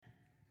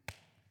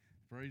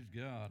Praise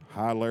God.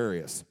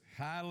 Hilarious.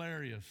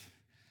 Hilarious.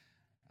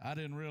 I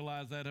didn't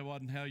realize that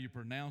wasn't how you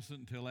pronounce it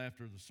until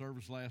after the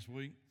service last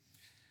week.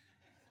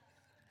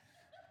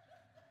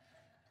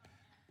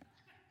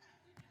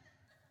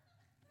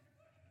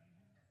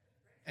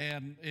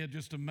 And it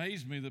just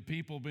amazed me that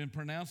people have been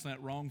pronouncing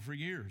that wrong for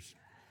years.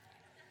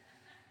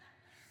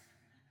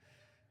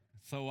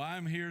 So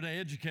I'm here to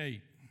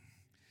educate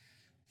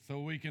so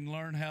we can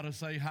learn how to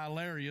say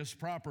hilarious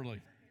properly.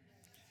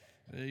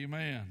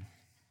 Amen.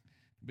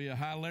 Be a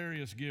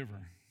hilarious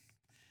giver.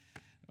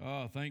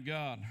 Oh, thank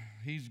God.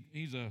 He's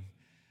a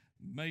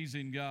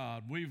amazing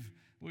God.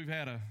 We've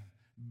had a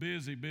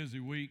busy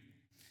week,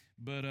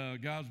 but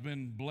God's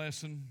been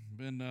blessing,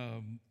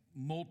 been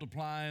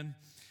multiplying.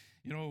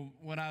 You know,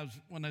 when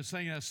I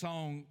sang that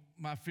song,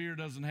 my fear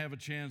doesn't have a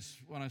chance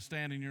when I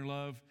stand in your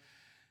love.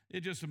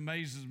 It just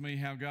amazes me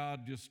how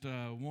God just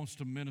wants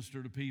to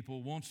minister to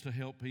people, wants to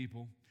help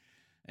people,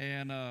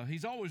 and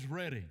He's always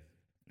ready.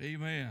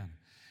 Amen.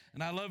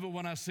 And I love it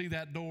when I see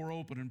that door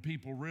open and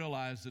people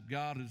realize that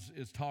God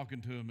is talking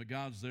to them, that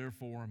God's there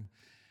for them,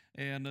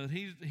 and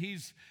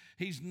He's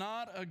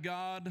not a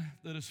God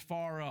that is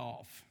far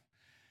off.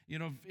 You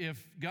know,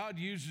 if God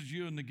uses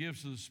you in the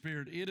gifts of the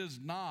Spirit, it is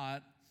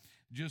not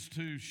just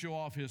to show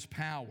off His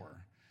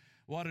power.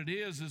 What it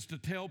is to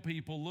tell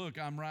people, look,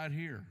 I'm right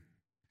here.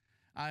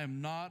 I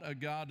am not a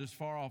God that's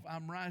far off.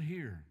 I'm right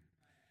here.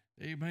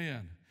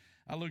 Amen.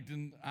 I looked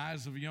in the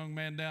eyes of a young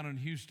man down in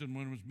Houston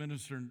when I was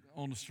ministering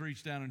on the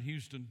streets down in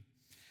Houston,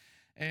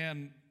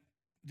 and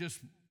just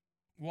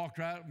walked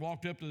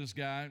up to this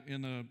guy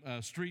in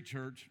the street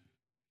church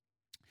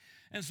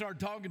and started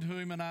talking to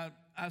him. And I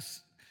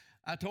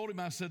told him,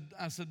 I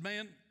said,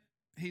 man,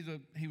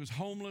 he was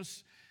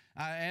homeless.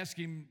 I asked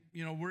him,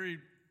 you know, where he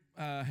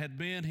had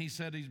been. He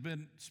said he's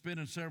been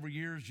spending several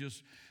years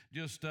just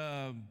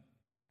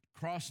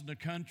crossing the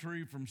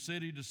country from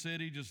city to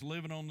city, just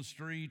living on the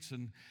streets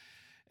and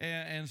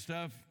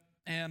stuff.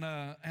 And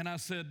I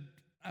said,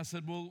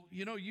 well,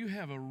 you know, you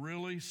have a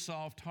really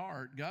soft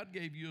heart. God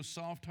gave you a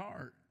soft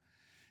heart.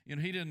 You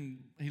know,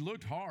 he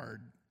looked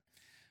hard.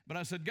 But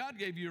I said, God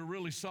gave you a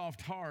really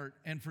soft heart,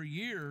 and for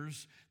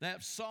years,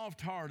 that soft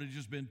heart has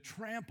just been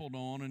trampled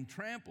on and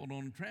trampled on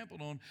and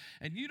trampled on,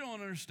 and you don't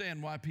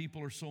understand why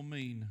people are so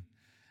mean,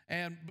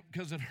 and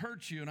because it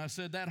hurts you. And I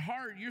said, that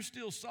heart, you're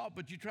still soft,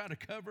 but you try to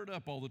cover it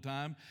up all the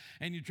time,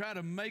 and you try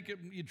to make it,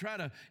 you try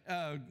to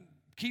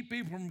keep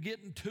people from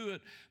getting to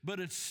it, but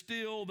it's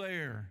still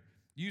there.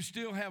 You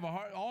still have a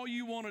heart. All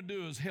you want to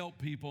do is help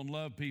people and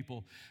love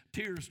people.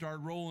 Tears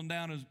started rolling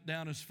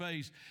down his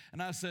face.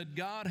 And I said,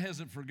 God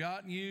hasn't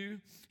forgotten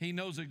you. He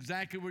knows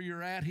exactly where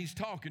you're at. He's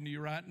talking to you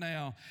right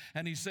now.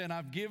 And He said,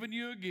 I've given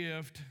you a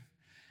gift,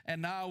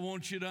 and now I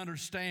want you to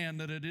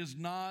understand that it is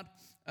not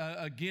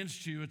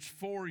against you. It's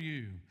for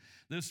you.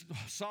 This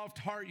soft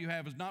heart you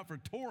have is not for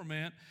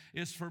torment,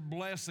 it's for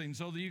blessing,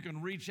 so that you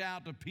can reach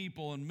out to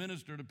people and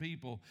minister to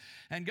people.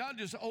 And God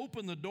just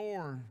opened the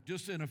door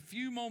just in a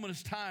few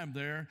moments' time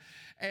there,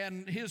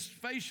 and his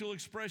facial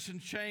expression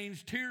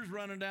changed, tears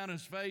running down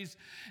his face.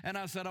 And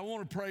I said, I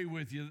want to pray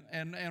with you.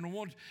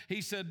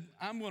 He said,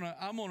 I'm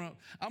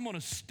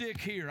gonna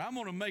stick here. I'm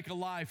gonna make a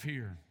life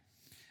here.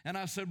 And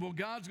I said, well,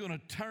 God's going to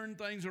turn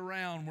things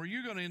around where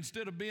you're going to,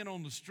 instead of being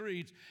on the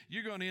streets,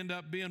 you're going to end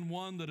up being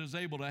one that is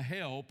able to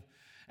help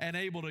and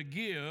able to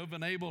give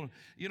and able,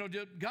 you know,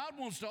 God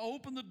wants to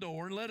open the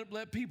door and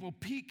let people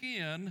peek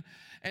in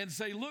and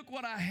say, look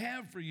what I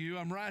have for you.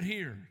 I'm right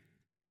here.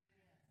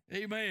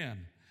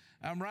 Amen.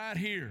 I'm right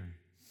here.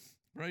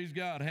 Praise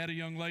God. I had a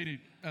young lady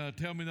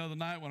tell me the other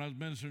night when I was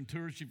ministering to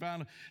her, she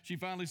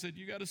finally said,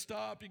 you got to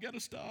stop. You got to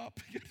stop.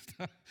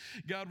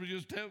 God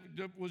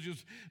was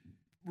just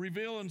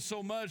revealing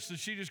so much that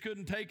she just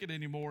couldn't take it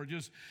anymore.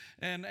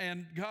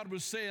 And God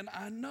was saying,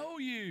 I know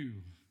you.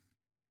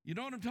 You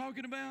know what I'm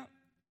talking about?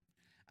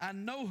 I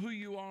know who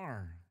you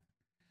are.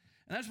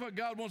 And that's what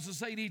God wants to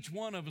say to each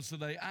one of us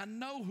today. I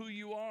know who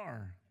you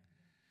are.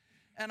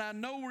 And I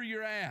know where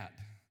you're at.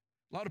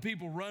 A lot of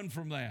people run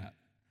from that.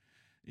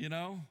 You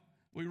know,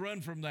 we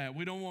run from that.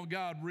 We don't want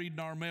God reading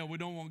our mail. We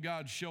don't want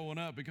God showing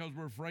up because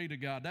we're afraid of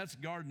God. That's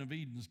Garden of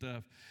Eden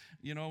stuff.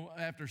 You know,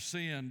 after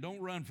sin, don't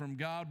run from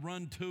God,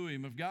 run to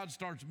Him. If God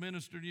starts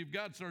ministering to you, if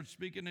God starts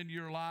speaking into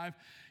your life,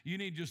 you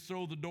need to just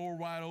throw the door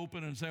wide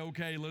open and say,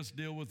 okay, let's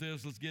deal with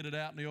this. Let's get it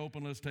out in the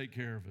open. Let's take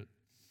care of it.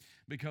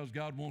 Because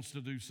God wants to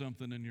do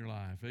something in your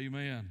life.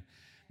 Amen.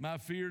 My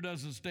fear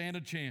doesn't stand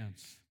a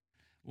chance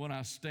when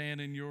I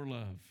stand in your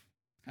love.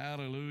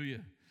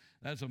 Hallelujah.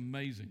 That's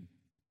amazing.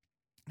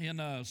 In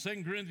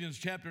 2 Corinthians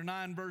chapter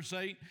 9, verse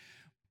 8,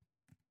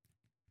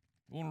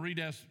 I want to read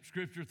that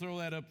scripture. Throw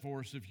that up for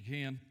us if you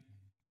can.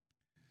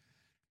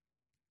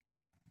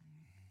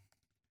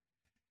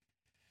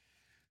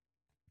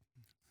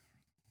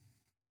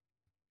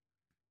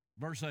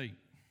 Verse 8.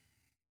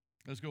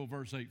 Let's go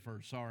verse 8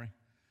 first. Sorry.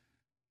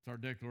 It's our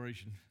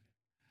declaration.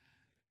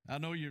 I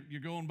know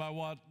you're going by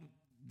what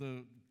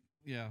the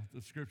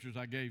scriptures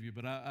I gave you,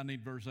 but I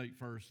need verse 8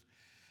 first.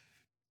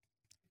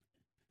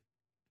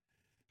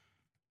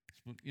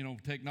 You know,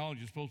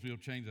 technology is supposed to be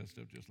able to change that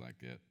stuff just like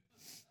that.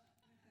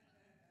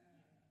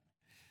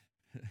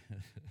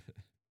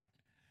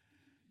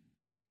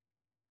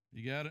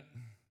 You got it?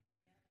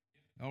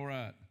 All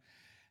right.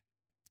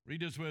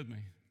 Read this with me.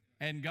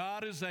 And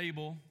God is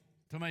able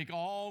to make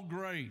all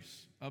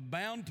grace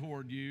abound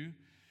toward you,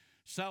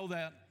 so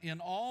that in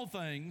all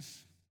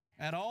things,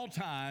 at all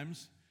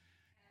times,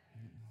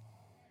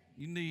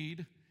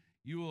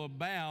 you will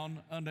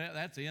abound unto,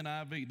 that's the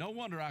NIV. No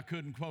wonder I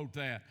couldn't quote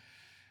that.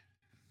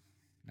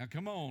 Now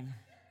come on.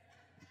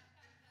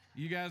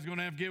 You guys are going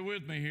to have to get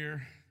with me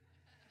here.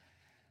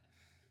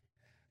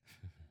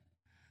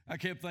 I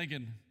kept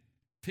thinking,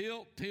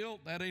 tilt,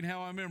 that ain't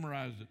how I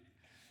memorized it.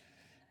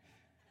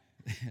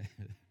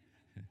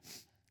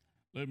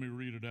 Let me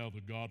read it out of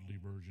the godly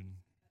version.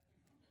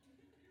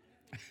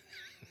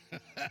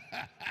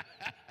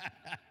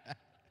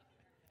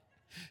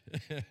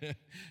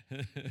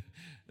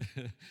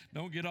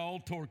 Don't get all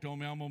torqued on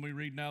me. I'm going to be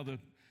reading out the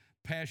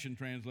Passion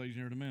Translation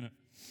here in a minute.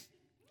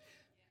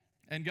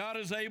 And God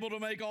is able to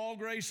make all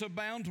grace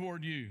abound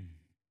toward you,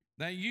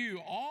 that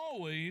you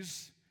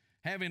always,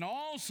 having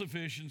all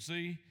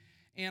sufficiency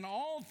in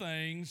all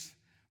things,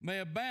 may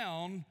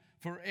abound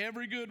for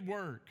every good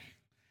work.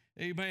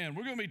 Amen.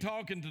 We're going to be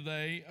talking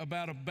today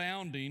about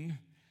abounding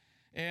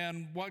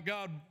and what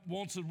God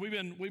wants us. We've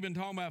been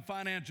talking about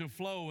financial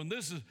flow, and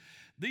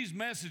these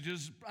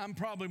messages, I'm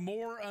probably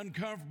more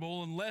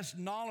uncomfortable and less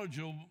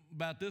knowledgeable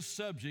about this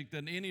subject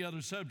than any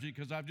other subject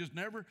because I've just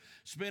never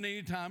spent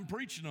any time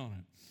preaching on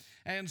it.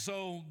 And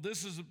so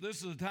this is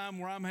a time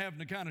where I'm having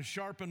to kind of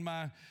sharpen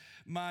my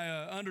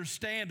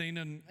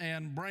understanding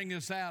and bring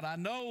this out. I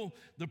know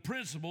the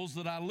principles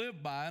that I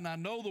live by, and I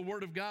know the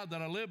Word of God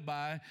that I live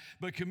by,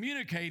 but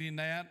communicating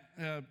that,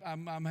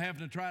 I'm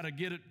having to try to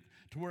get it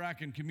to where I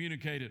can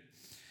communicate it.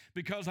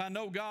 Because I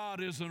know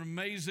God is an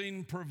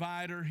amazing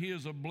provider. He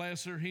is a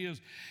blesser.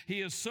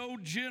 He is so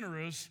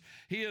generous.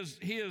 He is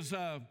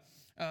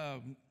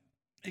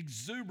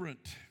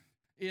exuberant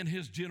in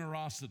His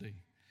generosity.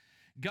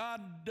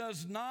 God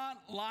does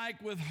not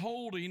like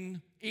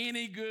withholding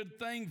any good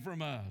thing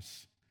from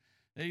us.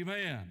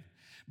 Amen.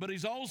 But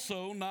He's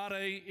also not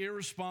an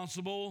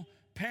irresponsible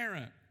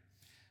parent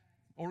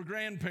or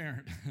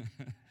grandparent.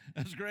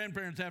 Us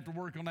grandparents have to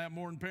work on that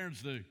more than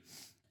parents do.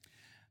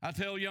 I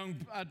tell young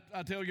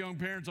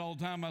parents all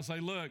the time, I say,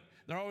 look,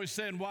 they're always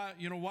saying, why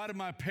did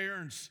my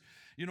parents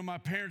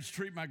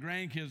treat my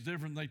grandkids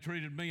different than they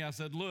treated me? I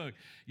said, look,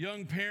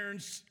 young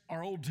parents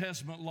are Old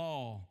Testament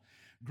law.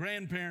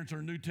 Grandparents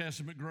are New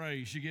Testament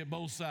grace. You get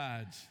both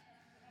sides.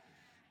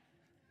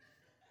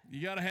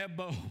 You got to have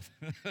both.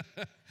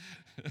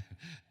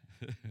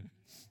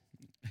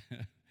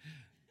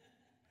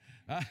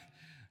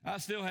 I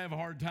still have a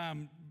hard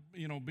time,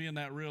 being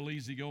that real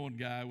easygoing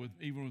guy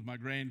even with my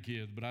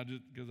grandkids, but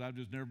because I've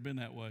just never been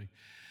that way.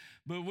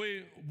 But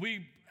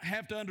we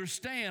have to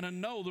understand and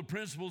know the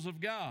principles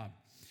of God.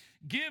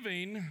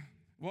 Giving,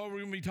 what we're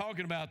going to be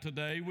talking about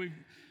today,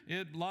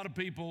 a lot of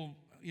people,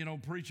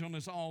 preach on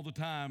this all the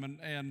time,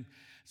 and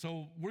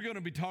so we're going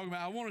to be talking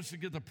about, I want us to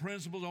get the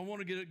principles, I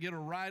want to get a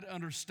right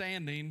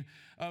understanding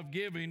of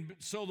giving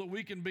so that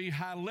we can be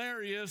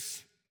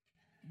hilarious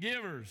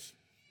givers.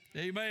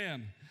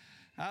 Amen.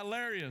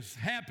 Hilarious,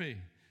 happy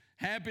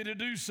to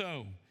do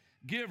so,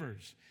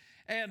 givers.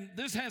 And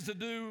this has to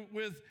do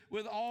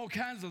with all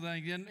kinds of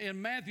things.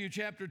 In Matthew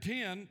chapter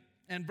 10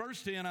 and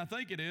verse 10, I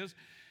think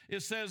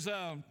it says,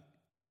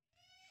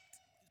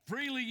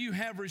 freely you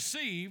have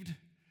received,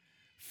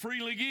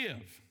 freely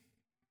give.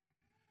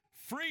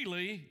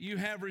 Freely you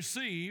have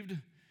received,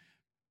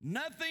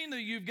 nothing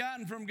that you've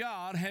gotten from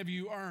God have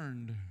you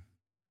earned.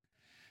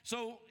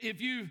 So if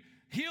you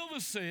heal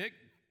the sick,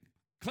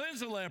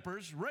 cleanse the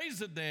lepers, raise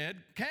the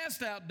dead,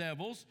 cast out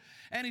devils,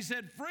 and he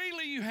said,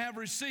 freely you have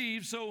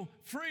received, so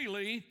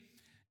freely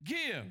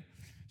give.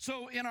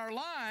 So in our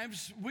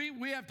lives,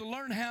 we have to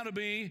learn how to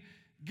be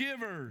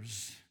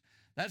givers.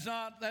 That's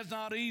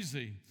not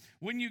easy.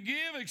 When you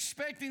give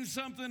expecting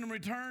something in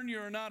return,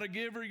 you're not a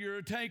giver, you're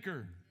a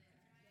taker.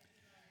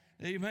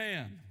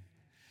 Amen.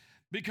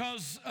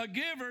 Because a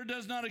giver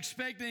does not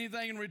expect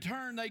anything in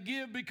return. They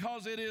give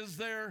because it is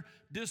their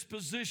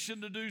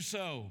disposition to do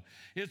so.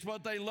 It's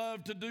what they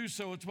love to do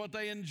so. It's what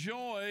they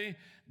enjoy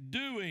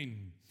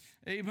doing.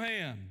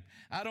 Amen.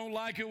 I don't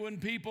like it when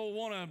people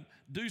want to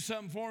do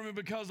something for me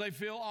because they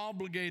feel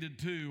obligated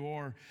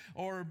to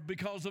or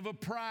because of a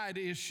pride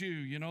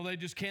issue. They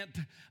just can't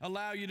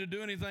allow you to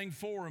do anything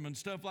for them and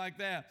stuff like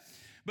that.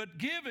 But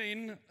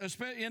giving,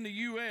 especially in the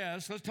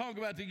U.S., let's talk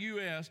about the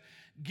U.S.,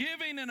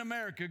 giving in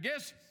America,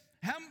 guess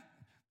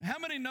how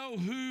many know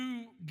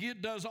who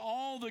does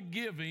all the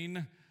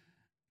giving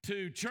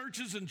to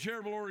churches and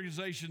charitable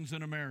organizations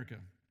in America?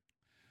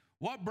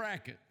 What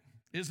bracket?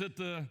 Is it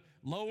the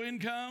low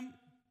income,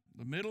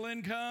 the middle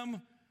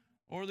income,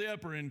 or the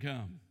upper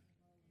income?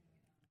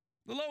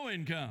 The low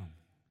income.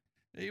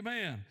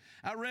 Amen.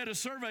 I read a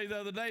survey the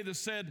other day that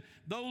said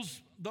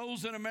those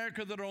in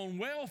America that are on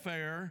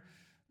welfare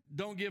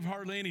don't give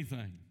hardly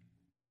anything.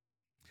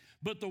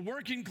 But the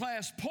working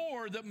class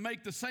poor that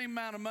make the same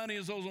amount of money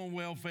as those on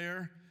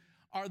welfare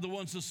are the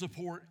ones that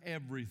support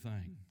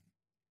everything.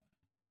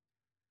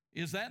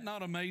 Is that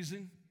not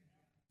amazing?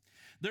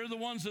 They're the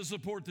ones that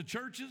support the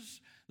churches.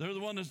 They're the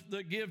ones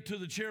that give to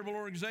the charitable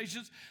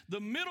organizations.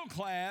 The middle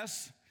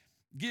class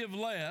give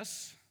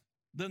less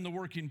than the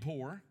working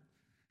poor.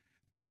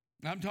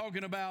 I'm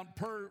talking about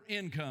per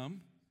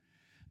income.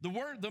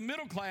 The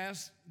middle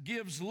class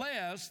gives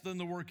less than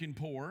the working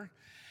poor.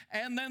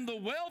 And then the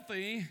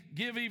wealthy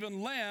give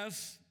even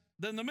less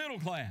than the middle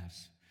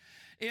class.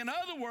 In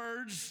other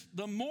words,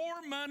 the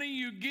more money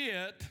you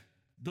get,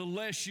 the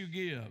less you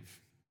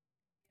give.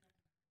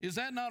 Is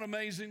that not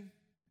amazing?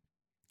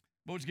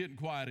 Boy, it's getting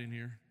quiet in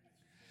here.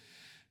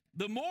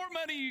 The more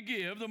money you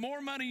give, the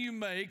more money you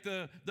make,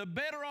 the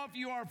better off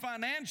you are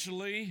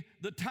financially,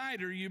 the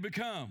tighter you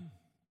become.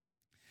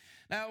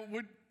 Now,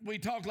 we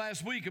talked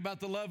last week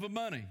about the love of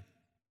money.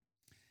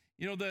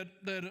 You know,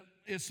 that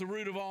it's the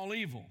root of all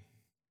evil.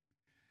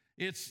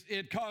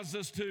 It causes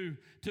us to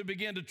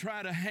begin to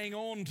try to hang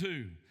on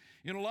to.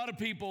 You know, a lot of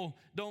people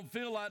don't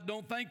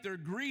think they're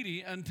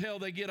greedy until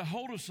they get a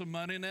hold of some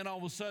money, and then all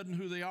of a sudden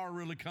who they are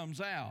really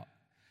comes out.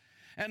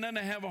 And then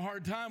they have a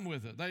hard time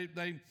with it.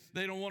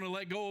 They don't want to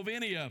let go of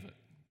any of it.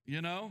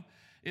 You know,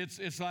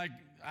 it's like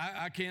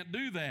I can't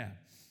do that.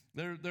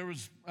 There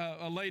was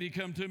a lady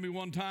come to me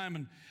one time,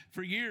 and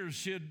for years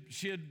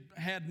she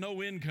had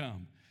no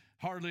income,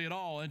 hardly at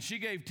all, and she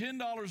gave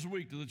 $10 a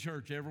week to the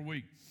church every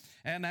week.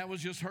 And that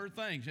was just her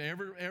thing.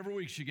 Every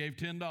week she gave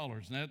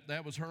 $10, and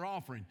that was her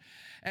offering.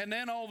 And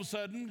then all of a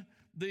sudden,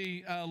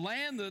 the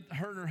land that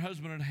her and her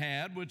husband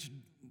had, which,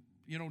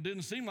 you know,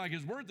 didn't seem like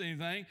it's worth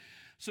anything,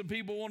 some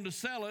people wanted to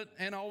sell it,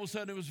 and all of a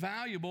sudden it was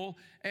valuable,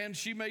 and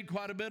she made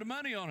quite a bit of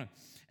money on it.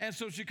 And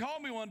so she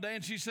called me one day,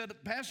 and she said,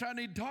 "Pastor, I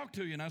need to talk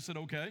to you." And I said,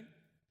 "Okay."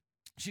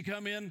 She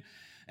come in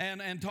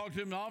and talked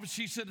to him in the office.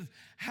 She said,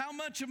 "How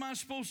much am I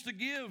supposed to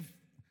give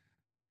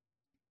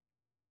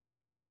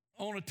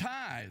on a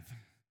tithe?"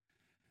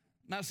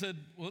 And I said,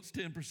 "Well, it's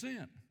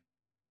 10%.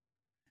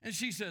 And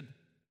she said,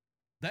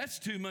 "That's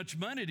too much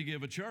money to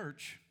give a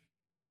church."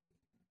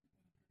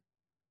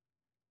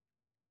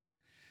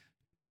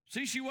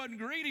 See, she wasn't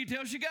greedy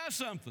till she got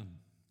something.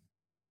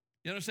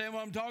 You understand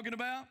what I'm talking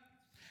about?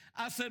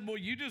 I said, "Well,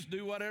 you just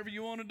do whatever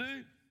you want to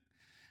do."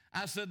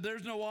 I said,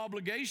 "There's no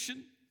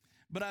obligation."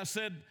 But I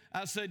said,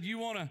 "You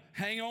want to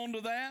hang on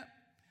to that?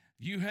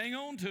 You hang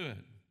on to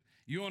it.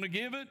 You want to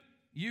give it?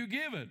 You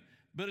give it.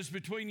 But it's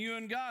between you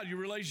and God, your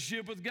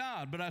relationship with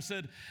God." But I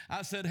said,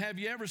 "Have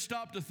you ever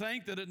stopped to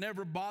think that it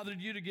never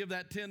bothered you to give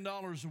that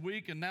 $10 a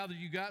week, and now that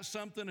you got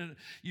something and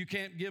you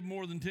can't give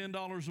more than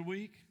 $10 a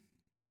week?"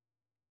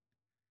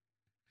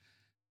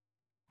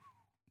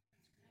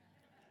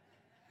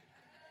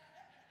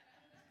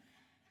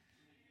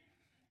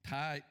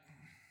 Tight.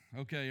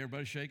 Okay,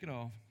 everybody shake it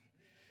off.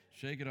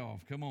 Shake it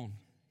off. Come on.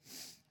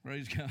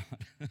 Praise God.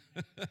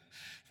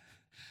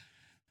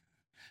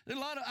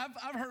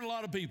 I've heard a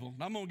lot of people,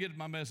 I'm going to get to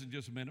my message in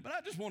just a minute, but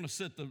I just want to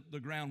set the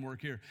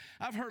groundwork here.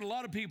 I've heard a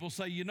lot of people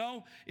say, you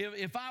know,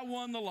 if I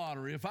won the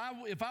lottery, if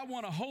I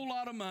won a whole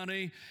lot of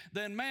money,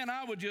 then, man,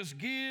 I would just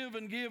give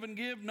and give and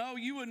give. No,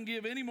 you wouldn't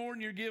give any more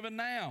than you're giving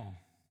now.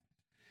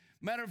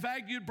 Matter of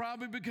fact, you'd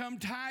probably become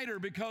tighter,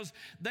 because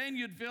then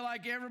you'd feel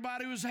like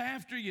everybody was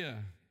after you,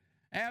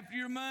 after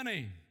your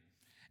money.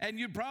 And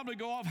you'd probably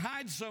go off,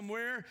 hide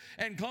somewhere,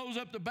 and close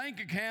up the bank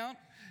account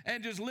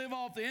and just live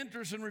off the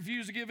interest and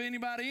refuse to give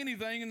anybody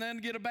anything, and then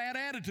get a bad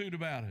attitude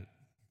about it.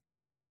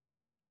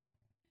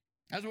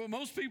 That's what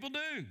most people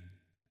do.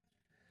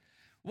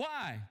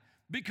 Why?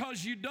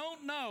 Because you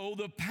don't know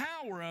the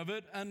power of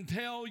it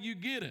until you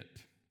get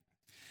it.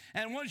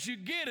 And once you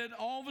get it,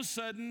 all of a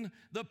sudden,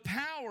 the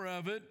power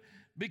of it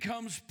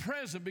becomes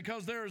present,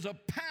 because there is a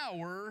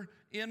power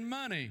in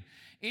money.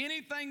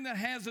 Anything that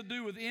has to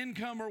do with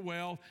income or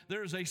wealth,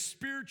 there's a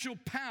spiritual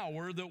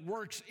power that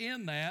works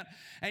in that,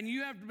 and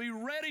you have to be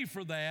ready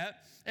for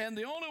that. And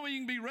the only way you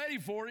can be ready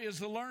for it is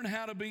to learn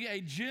how to be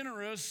a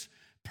generous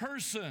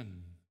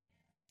person.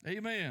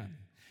 Amen.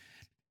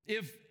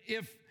 If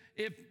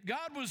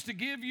God was to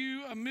give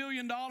you $1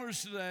 million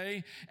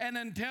today and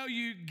then tell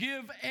you,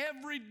 give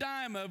every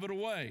dime of it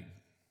away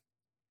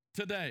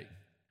today,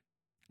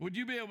 would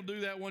you be able to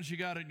do that once you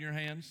got it in your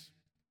hands?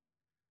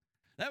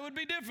 That would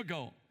be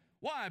difficult.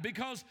 Why?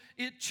 Because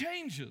it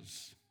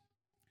changes.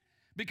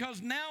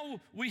 Because now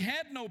we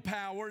had no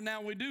power,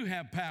 now we do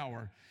have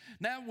power.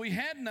 Now we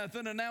had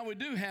nothing, and now we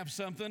do have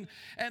something.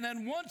 And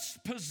then once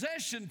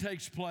possession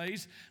takes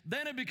place,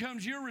 then it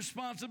becomes your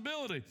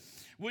responsibility.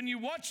 When you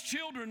watch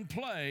children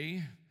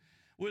play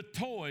with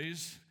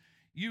toys,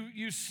 you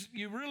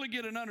really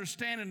get an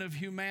understanding of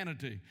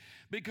humanity.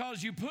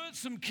 Because you put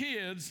some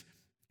kids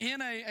in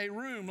a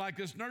room like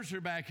this nursery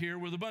back here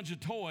with a bunch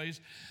of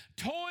toys,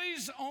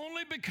 toys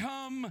only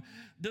become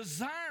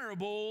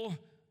desirable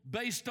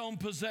based on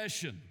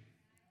possession.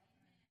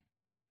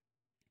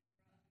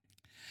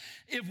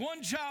 If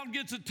one child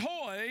gets a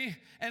toy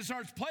and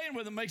starts playing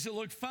with it, makes it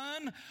look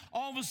fun,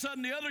 all of a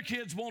sudden the other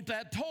kids want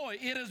that toy.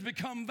 It has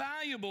become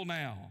valuable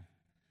now.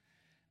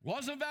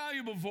 Wasn't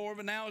valuable before,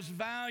 but now it's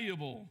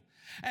valuable.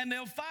 And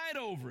they'll fight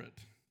over it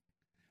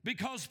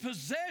because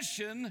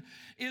possession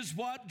is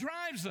what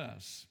drives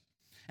us.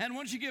 And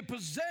once you get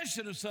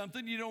possession of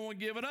something, you don't want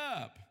to give it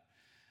up.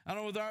 I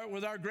know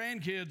with our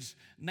grandkids,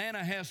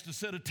 Nana has to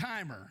set a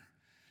timer.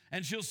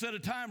 And she'll set a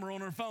timer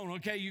on her phone.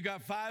 Okay, you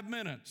got 5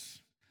 minutes.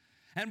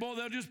 And boy,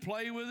 they'll just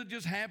play with it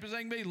just happy as they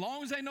can be, as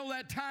long as they know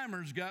that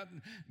timer's got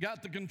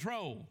the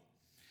control.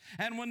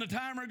 And when the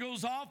timer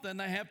goes off, then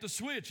they have to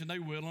switch, and they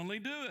willingly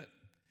do it.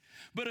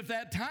 But if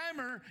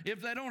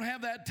they don't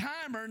have that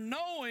timer,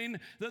 knowing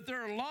that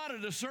they're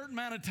allotted a certain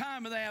amount of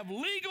time and they have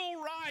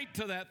legal right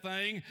to that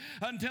thing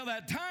until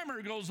that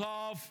timer goes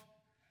off,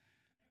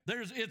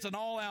 it's an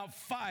all-out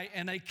fight,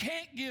 and they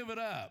can't give it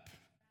up.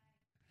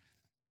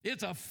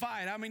 It's a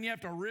fight. I mean, you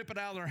have to rip it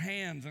out of their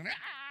hands, and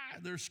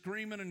they're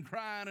screaming and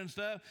crying and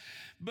stuff.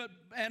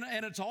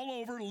 And it's all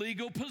over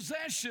legal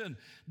possession.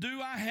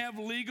 Do I have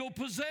legal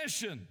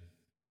possession?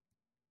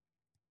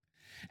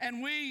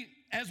 And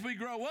as we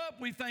grow up,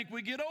 we think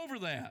we get over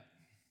that.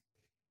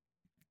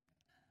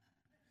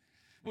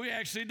 We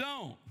actually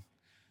don't.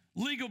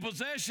 Legal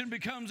possession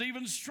becomes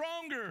even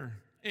stronger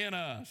in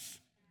us.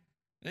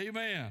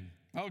 Amen.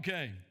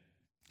 Okay.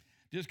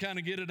 Just kind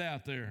of get it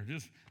out there.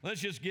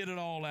 Let's just get it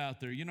all out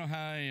there. You know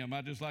how I am.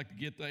 I just like to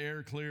get the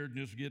air cleared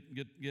and just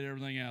get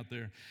everything out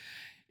there.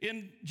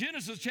 In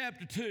Genesis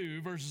chapter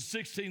 2, verses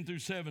 16 through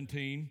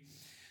 17,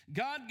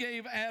 God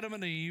gave Adam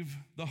and Eve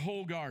the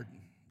whole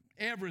garden,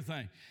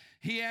 everything.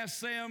 He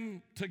asked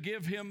them to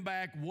give him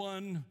back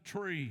one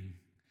tree.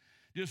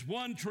 Just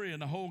one tree in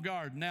the whole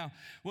garden. Now,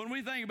 when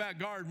we think about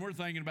garden, we're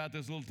thinking about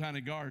this little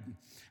tiny garden.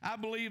 I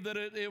believe that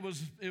it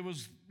was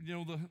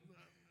the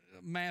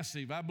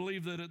massive. I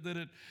believe that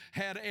it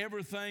had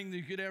everything that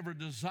you could ever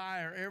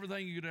desire,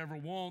 everything you could ever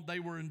want. They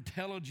were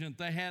intelligent.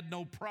 They had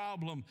no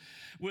problem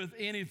with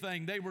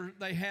anything.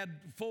 They had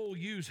full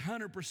use,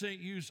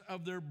 100% use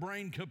of their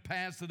brain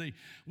capacity.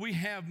 We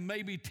have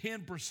maybe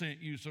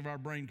 10% use of our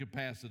brain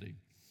capacity.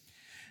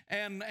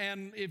 And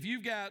if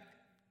you've got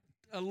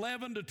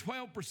 11 to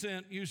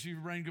 12% use of your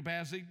brain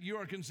capacity, you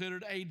are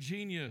considered a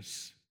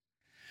genius.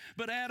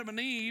 But Adam and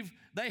Eve,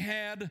 they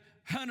had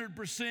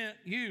 100%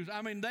 use.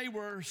 I mean, they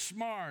were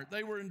smart.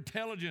 They were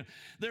intelligent.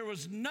 There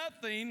was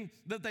nothing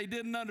that they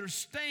didn't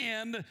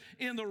understand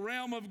in the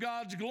realm of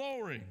God's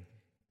glory.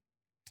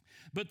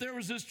 But there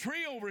was this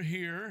tree over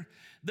here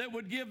that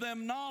would give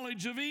them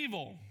knowledge of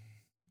evil.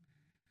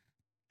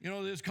 You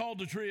know, it's called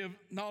the tree of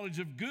knowledge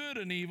of good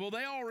and evil.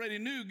 They already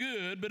knew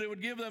good, but it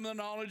would give them the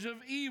knowledge of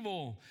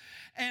evil.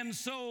 And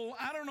so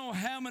I don't know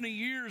how many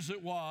years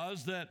it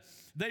was that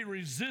they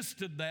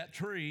resisted that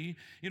tree.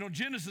 You know,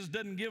 Genesis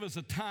doesn't give us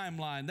a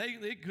timeline.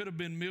 It could have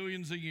been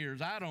millions of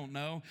years. I don't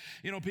know.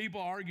 You know,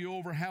 people argue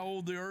over how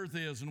old the earth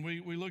is, and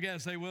we look at it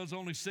and say, well, it's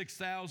only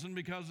 6,000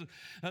 because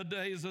a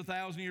day is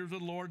 1,000 years with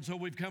the Lord, so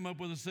we've come up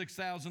with a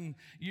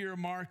 6,000-year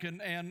mark,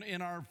 and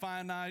in our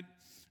finite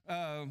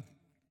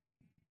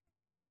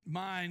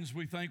minds,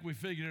 we think we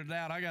figured it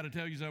out. I got to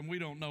tell you something, we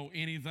don't know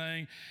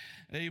anything.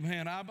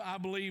 Amen. I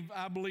believe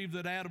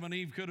that Adam and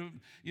Eve could have,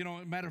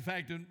 matter of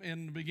fact,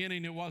 in the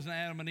beginning, it wasn't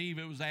Adam and Eve,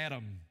 it was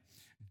Adam.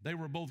 They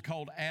were both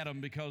called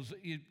Adam because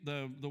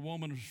the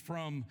woman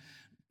was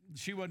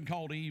she wasn't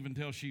called Eve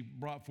until she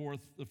brought forth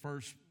the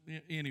first.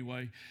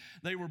 Anyway,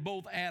 they were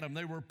both Adam.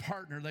 They were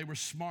partner. They were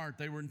smart.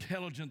 They were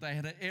intelligent. They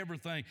had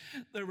everything.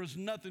 There was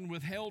nothing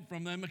withheld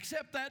from them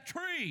except that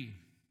tree.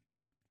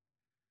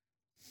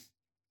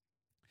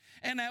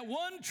 And that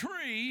one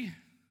tree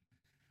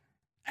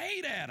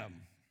ate Adam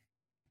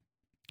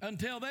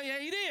until they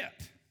ate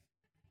it.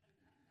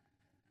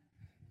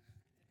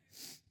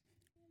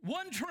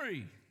 One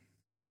tree.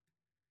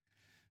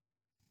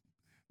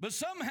 But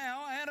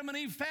somehow Adam and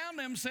Eve found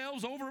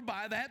themselves over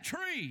by that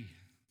tree.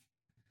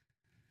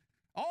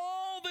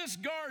 All this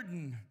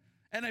garden,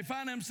 and they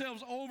find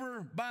themselves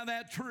over by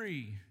that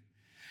tree.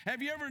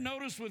 Have you ever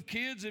noticed with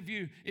kids, if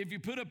you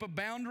put up a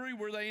boundary,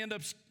 where they end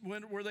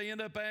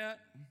up at?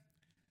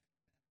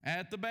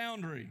 At the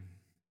boundary.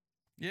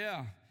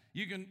 Yeah,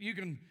 you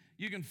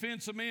can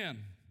fence them in,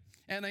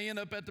 and they end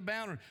up at the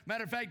boundary.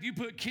 Matter of fact, you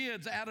put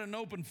kids out in an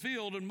open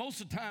field, and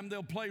most of the time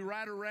they'll play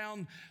right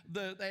around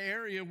the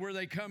area where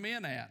they come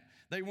in at.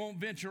 They won't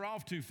venture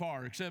off too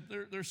far, except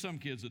there's some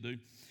kids that do.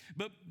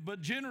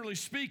 But generally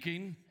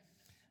speaking,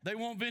 they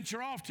won't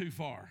venture off too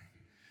far.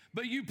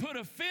 But you put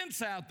a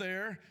fence out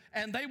there,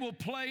 and they will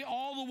play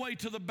all the way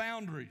to the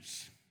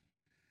boundaries.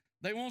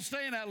 They won't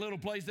stay in that little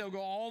place. They'll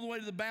go all the way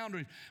to the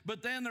boundaries.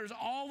 But then there's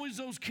always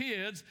those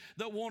kids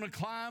that want to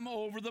climb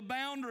over the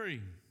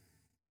boundary.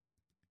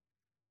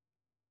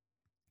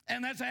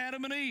 And that's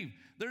Adam and Eve.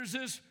 There's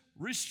this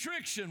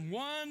restriction,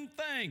 one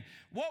thing.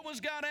 What was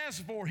God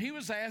asking for? He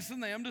was asking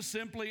them to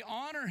simply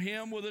honor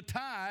him with a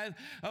tithe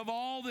of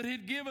all that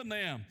he'd given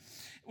them.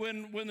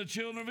 When the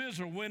children of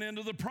Israel went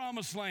into the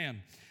promised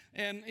land.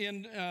 And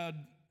in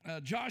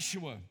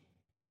Joshua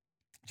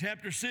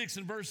chapter 6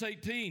 and verse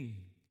 18,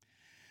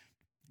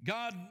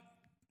 God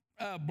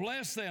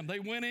blessed them. They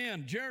went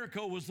in.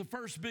 Jericho was the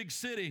first big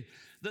city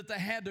that they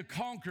had to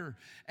conquer.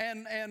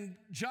 And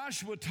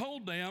Joshua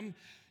told them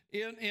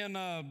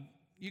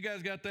you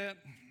guys got that?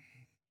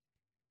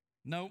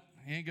 Nope,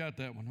 ain't got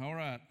that one. All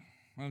right,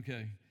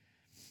 okay.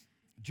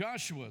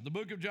 Joshua, the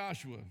book of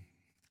Joshua.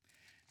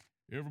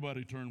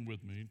 Everybody turn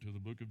with me to the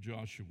book of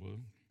Joshua.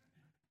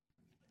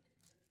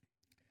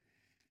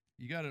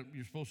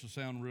 You're supposed to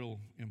sound real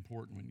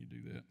important when you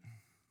do that.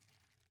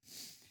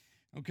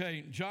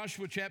 Okay,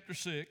 Joshua chapter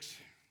 6,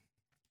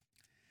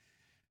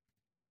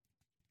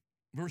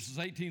 verses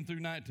 18 through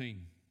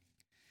 19.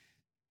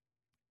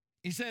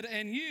 He said,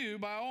 and you,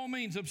 by all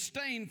means,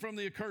 abstain from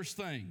the accursed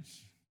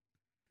things.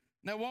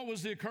 Now, what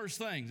was the accursed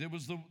things? It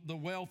was the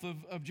wealth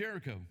of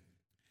Jericho.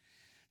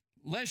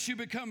 Lest you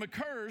become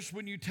accursed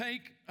when you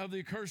take of the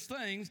accursed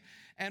things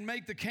and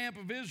make the camp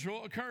of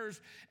Israel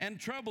accursed and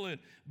trouble it.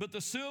 But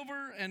the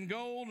silver and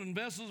gold and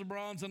vessels of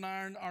bronze and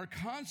iron are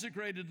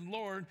consecrated to the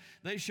Lord.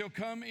 They shall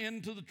come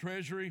into the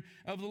treasury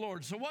of the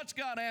Lord. So what's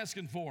God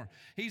asking for?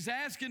 He's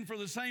asking for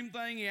the same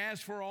thing he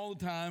asks for all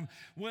the time.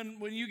 When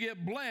you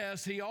get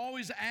blessed, he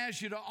always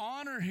asks you to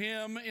honor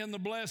him in the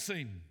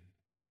blessing.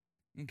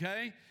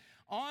 Okay?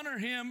 Honor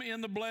him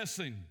in the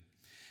blessing.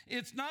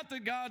 It's not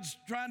that God's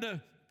trying to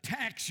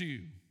tax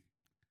you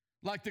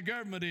like the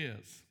government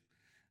is,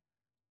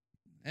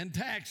 and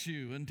tax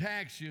you and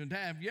tax you and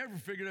tax. Have you ever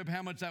figured out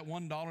how much that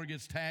 $1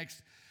 gets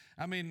taxed?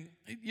 I mean,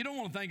 you don't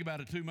want to think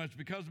about it too much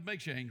because it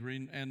makes you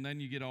angry, and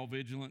then you get all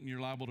vigilant and you're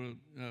liable to,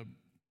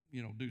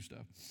 do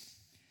stuff.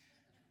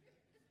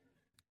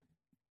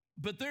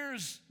 But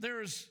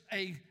there's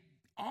a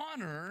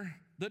honor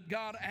that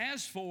God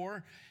asks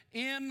for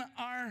in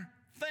our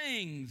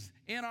things,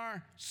 in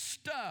our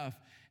stuff,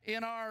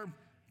 in our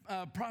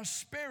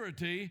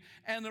prosperity,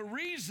 and the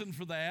reason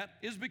for that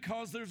is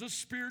because there's a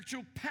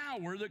spiritual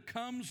power that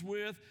comes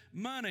with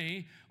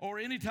money or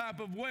any type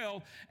of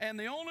wealth, and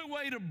the only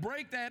way to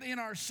break that in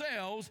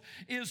ourselves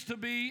is to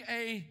be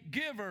a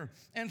giver.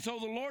 And so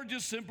the Lord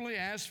just simply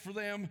asks for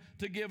them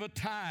to give a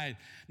tithe.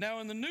 Now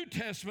in the New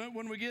Testament,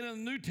 when we get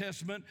in the New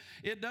Testament,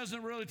 it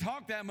doesn't really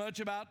talk that much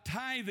about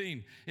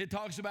tithing. It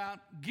talks about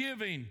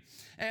giving,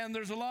 and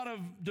there's a lot of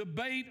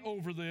debate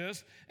over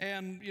this,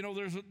 and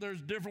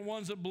there's different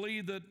ones that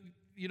believe that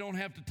you don't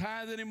have to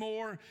tithe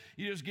anymore.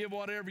 You just give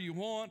whatever you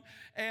want.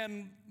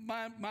 And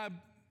my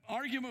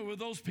argument with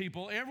those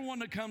people, everyone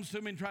that comes to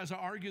me and tries to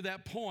argue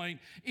that point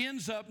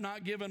ends up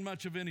not giving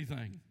much of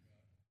anything.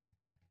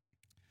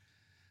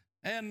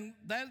 And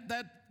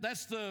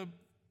that's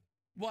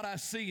what I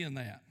see in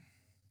that.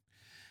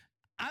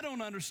 I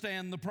don't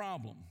understand the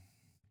problem.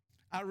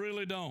 I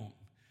really don't.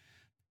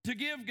 To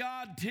give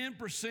God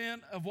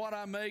 10% of what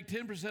I make,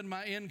 10% of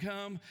my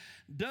income,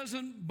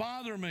 doesn't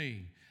bother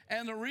me.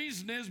 And the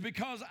reason is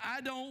because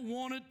I don't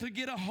want it to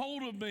get a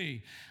hold of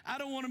me. I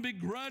don't want to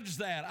begrudge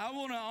that. I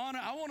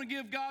want to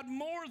give God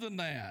more than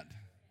that.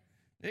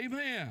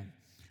 Amen.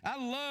 I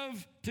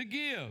love to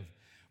give.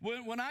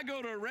 When I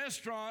go to a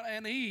restaurant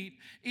and eat,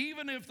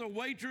 even if the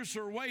waitress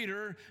or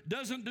waiter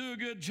doesn't do a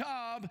good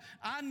job,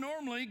 I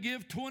normally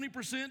give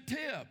 20%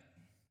 tip.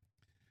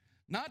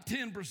 Not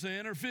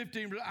 10% or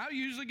 15%. I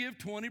usually give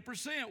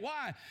 20%.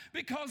 Why?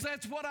 Because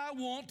that's what I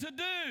want to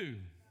do.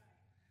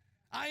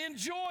 I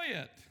enjoy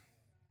it.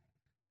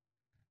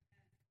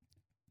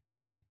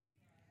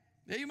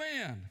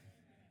 Amen.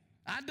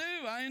 I do.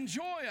 I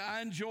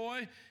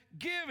enjoy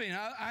giving.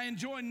 I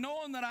enjoy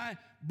knowing that I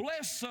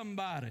bless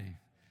somebody.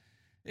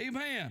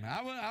 Amen.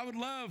 I would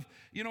love,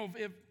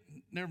 if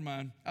never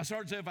mind. I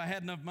started to say if I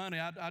had enough money,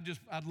 I'd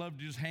love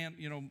to just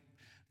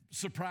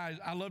surprise.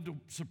 I love to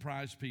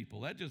surprise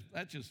people. That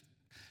just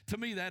to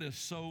me, that is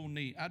so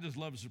neat. I just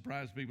love to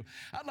surprise people.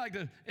 I'd like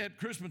to, at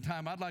Christmas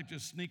time, I'd like to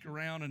sneak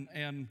around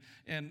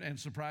and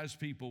surprise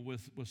people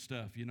with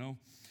stuff,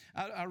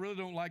 I really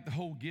don't like the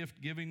whole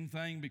gift giving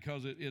thing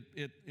because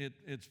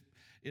it's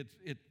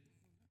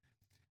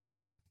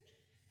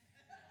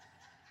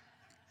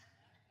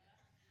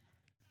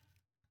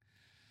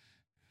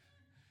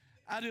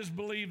I just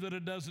believe that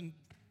it doesn't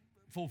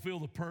fulfill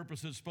the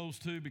purpose it's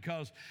supposed to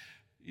because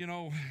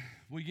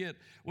we get,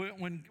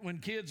 when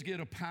kids get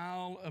a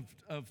pile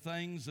of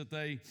things that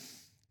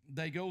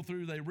they go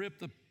through, they rip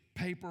the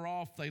paper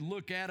off, they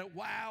look at it,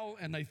 wow,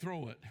 and they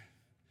throw it.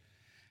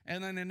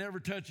 And then they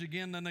never touch it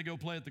again, then they go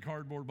play at the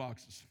cardboard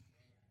boxes.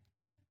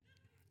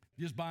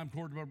 Just buy them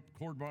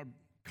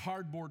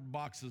cardboard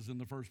boxes in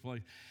the first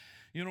place.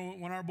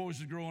 When our boys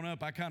were growing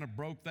up, I kind of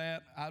broke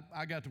that.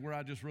 I got to where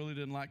I just really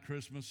didn't like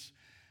Christmas.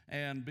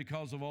 And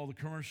because of all the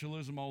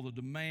commercialism, all the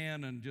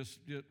demand, and just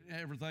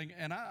everything,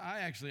 and I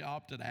actually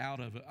opted out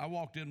of it. I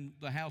walked in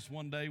the house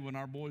one day when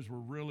our boys were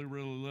really,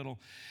 really little,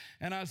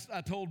 and I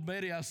told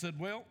Betty, I said,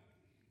 well,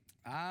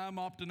 I'm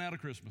opting out of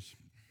Christmas.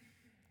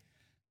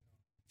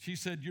 She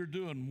said, you're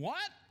doing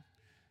what?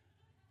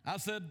 I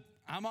said,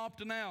 I'm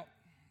opting out.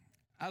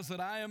 I said,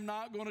 I am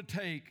not going to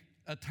take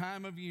a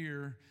time of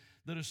year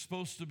that is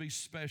supposed to be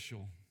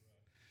special,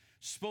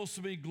 supposed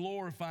to be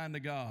glorifying to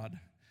God,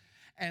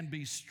 and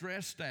be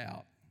stressed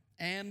out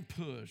and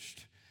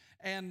pushed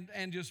and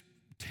just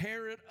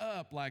tear it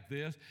up like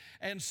this.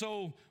 And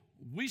so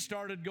we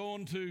started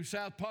going to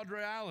South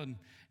Padre Island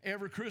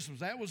every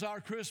Christmas. That was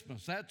our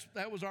Christmas.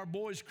 That was our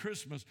boys'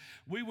 Christmas.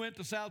 We went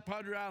to South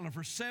Padre Island.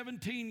 For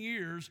 17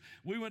 years,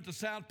 we went to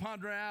South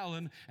Padre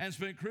Island and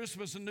spent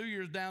Christmas and New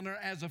Year's down there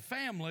as a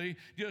family,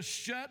 just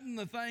shutting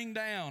the thing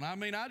down. I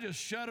mean, I just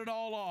shut it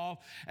all off,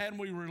 and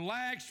we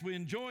relaxed. We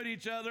enjoyed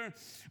each other.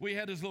 We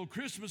had this little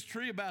Christmas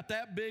tree about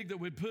that big that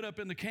we'd put up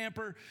in the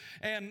camper,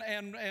 and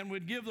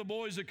we'd give the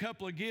boys a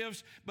couple of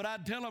gifts. But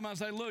I'd tell them, I'd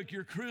say, look,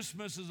 your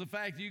Christmas is the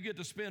fact that you get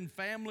to spend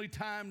family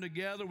time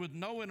together with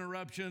no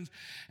interruptions,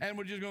 and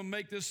we're just going to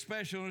make this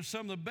special. And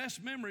some of the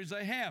best memories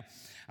they have.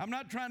 I'm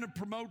not trying to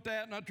promote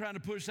that, not trying to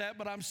push that,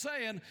 but I'm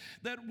saying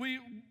that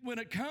when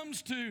it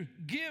comes to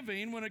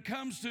giving, when it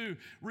comes to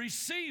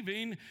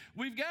receiving,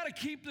 we've got to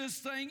keep this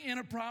thing in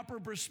a proper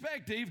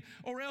perspective,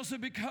 or else it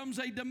becomes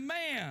a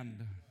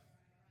demand.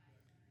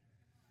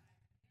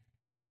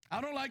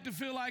 I don't like to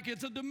feel like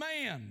it's a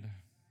demand.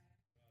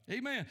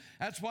 Amen.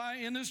 That's why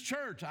in this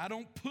church, I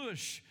don't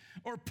push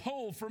or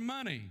pull for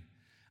money.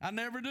 I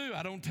never do.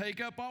 I don't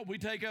take up all. We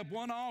take up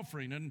one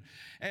offering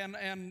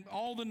and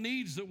all the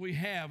needs that we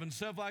have and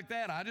stuff like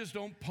that. I just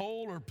don't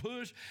pull or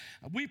push.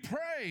 We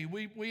pray.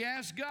 We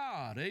ask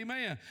God.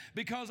 Amen.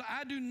 Because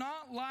I do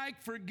not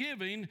like for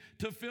giving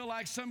to feel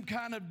like some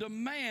kind of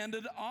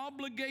demanded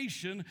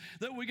obligation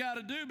that we got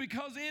to do,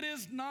 because it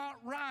is not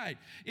right.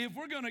 If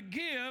we're going to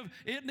give,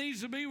 it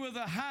needs to be with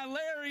a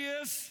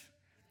hilarious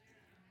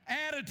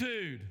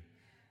attitude,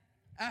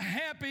 a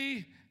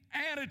happy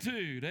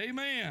attitude.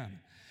 Amen.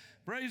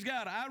 Praise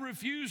God. I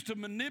refuse to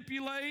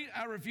manipulate.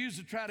 I refuse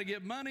to try to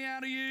get money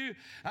out of you.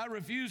 I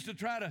refuse to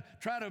try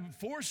to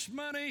force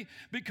money,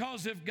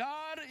 because if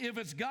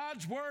it's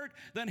God's work,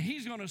 then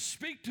He's going to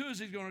speak to us.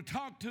 He's going to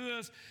talk to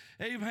us.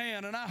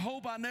 Amen. And I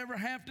hope I never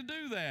have to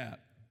do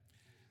that.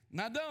 And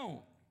I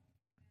don't.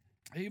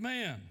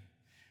 Amen.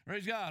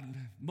 Praise God.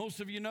 Most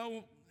of you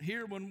know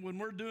here when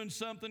we're doing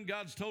something,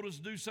 God's told us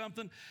to do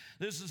something,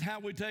 this is how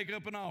we take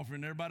up an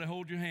offering. Everybody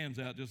hold your hands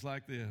out just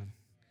like this.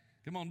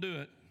 Come on, do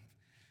it.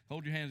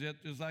 Hold your hands out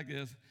just like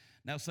this.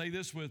 Now say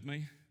this with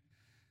me.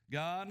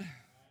 God,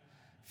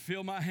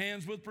 fill my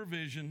hands with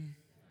provision,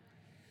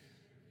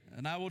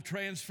 and I will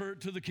transfer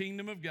it to the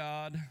kingdom of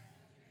God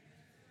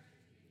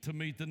to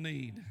meet the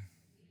need.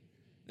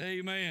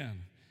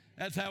 Amen.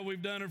 That's how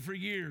we've done it for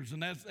years,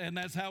 and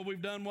that's how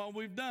we've done what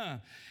we've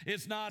done.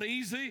 It's not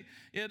easy.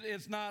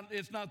 It's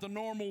not the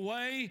normal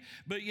way,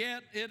 but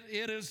yet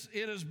it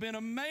has been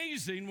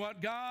amazing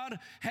what God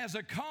has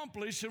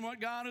accomplished and what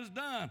God has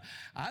done.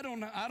 I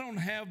don't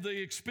have the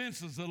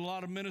expenses that a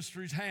lot of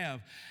ministries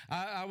have.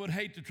 I would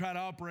hate to try to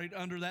operate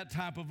under that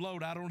type of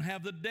load. I don't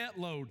have the debt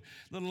load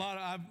that a lot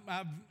of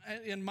I've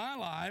in my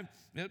life.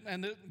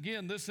 And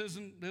again, this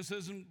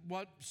isn't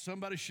what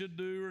somebody should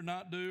do or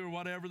not do or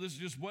whatever. This is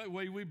just the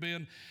way we've been.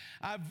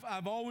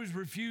 I've always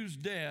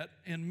refused debt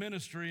in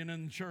ministry and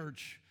in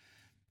church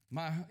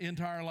my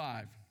entire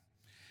life.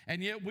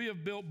 And yet we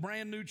have built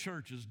brand new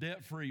churches,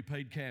 debt-free,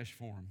 paid cash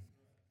for them.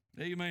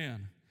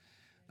 Amen.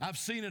 I've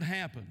seen it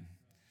happen.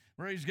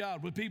 Praise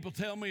God. When people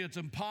tell me it's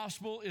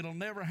impossible, it'll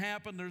never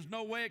happen, there's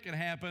no way it can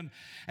happen,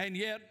 and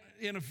yet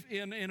in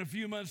a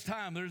few months'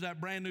 time, there's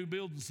that brand new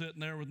building sitting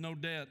there with no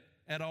debt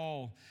at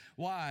all.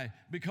 Why?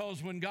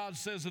 Because when God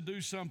says to do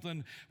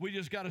something, we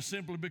just got to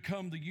simply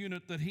become the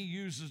unit that He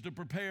uses to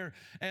prepare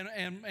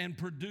and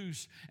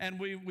produce, and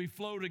we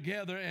flow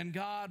together, and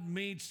God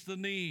meets the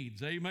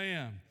needs.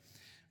 Amen.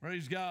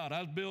 Praise God.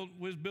 I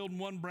was building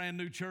one brand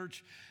new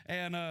church,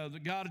 and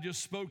God had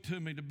just spoke to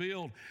me to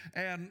build.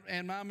 And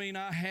I mean,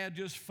 I had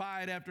just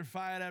fight after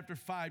fight after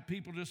fight.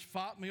 People just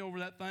fought me over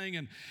that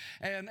thing.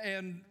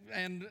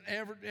 And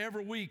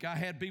every week I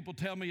had people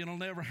tell me it'll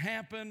never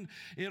happen.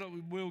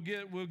 We'll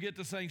get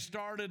this thing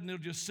started, and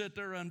it'll just sit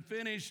there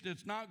unfinished.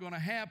 It's not going to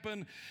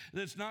happen.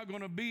 It's not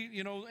going to be,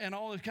 and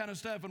all this kind of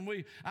stuff.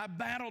 And I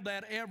battled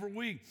that every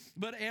week.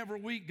 But every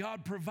week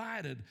God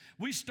provided.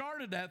 We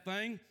started that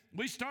thing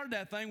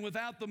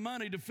without the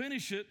money to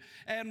finish it,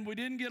 and we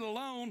didn't get a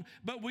loan,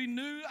 but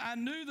I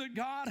knew that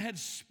God had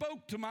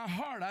spoke to my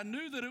heart. I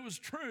knew that it was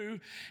true,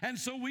 and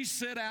so we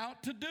set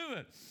out to do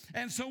it.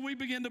 And so we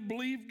began to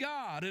believe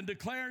God and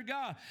declare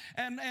God.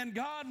 And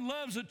God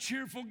loves a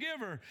cheerful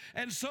giver.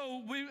 And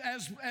so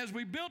as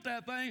we built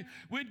that thing,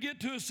 we'd get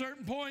to a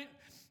certain point,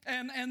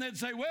 and they'd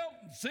say, well,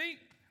 see,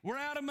 we're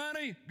out of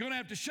money, going to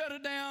have to shut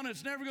it down,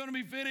 it's never going to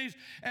be finished.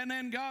 And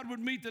then God would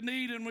meet the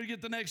need, and we'd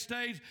get the next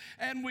stage.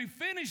 And we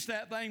finished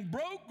that thing,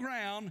 broke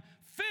ground,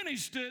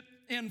 finished it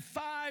in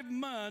 5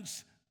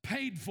 months,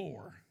 paid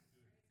for.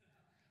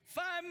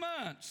 5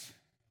 months,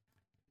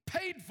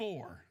 paid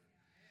for.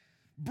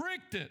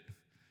 Bricked it,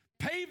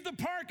 paved the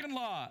parking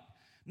lot,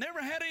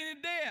 never had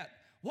any debt.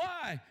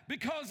 Why?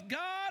 Because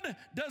God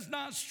does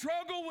not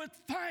struggle with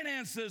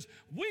finances.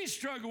 We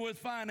struggle with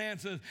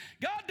finances.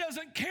 God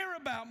doesn't care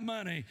about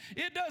money.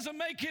 It doesn't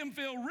make him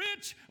feel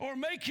rich or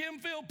make him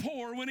feel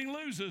poor when he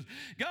loses.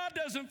 God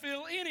doesn't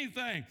feel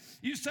anything.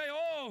 You say,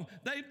 oh,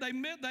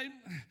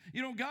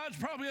 God's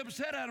probably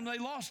upset at them. They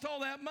lost all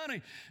that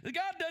money.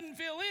 God doesn't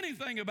feel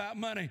anything about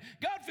money.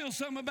 God feels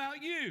something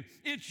about you.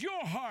 It's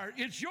your heart.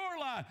 It's your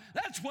life.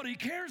 That's what he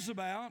cares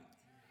about.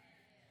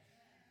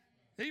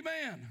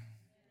 Amen.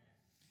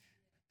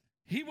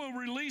 He will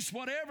release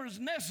whatever is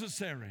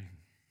necessary.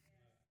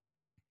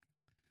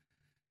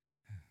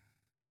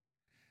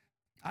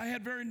 I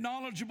had very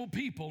knowledgeable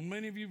people.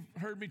 Many of you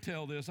have heard me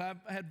tell this. I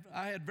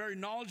had very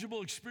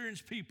knowledgeable,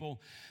 experienced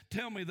people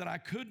tell me that I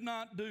could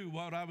not do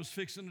what I was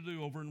fixing to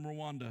do over in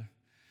Rwanda.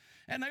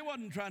 And they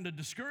wasn't trying to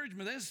discourage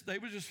me. They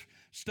were just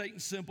stating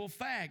simple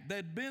fact.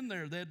 They'd been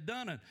there. They'd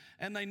done it.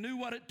 And they knew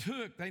what it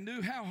took. They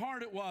knew how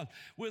hard it was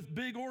with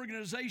big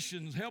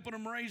organizations helping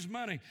them raise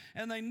money.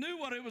 And they knew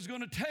what it was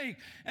going to take.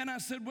 And I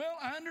said, well,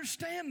 I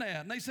understand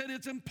that. And they said,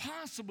 it's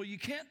impossible. You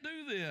can't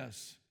do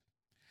this.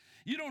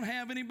 You don't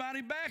have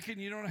anybody backing.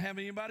 You don't have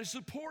anybody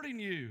supporting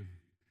you.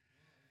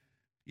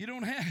 You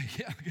don't have,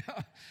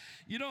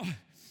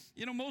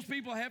 most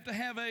people have to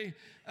have a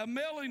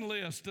mailing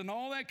list and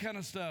all that kind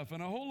of stuff,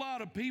 and a whole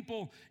lot of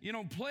people,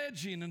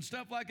 pledging and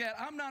stuff like that.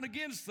 I'm not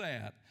against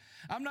that.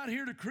 I'm not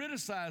here to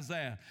criticize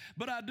that,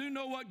 but I do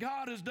know what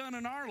God has done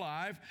in our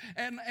life,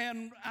 and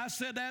I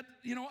said that,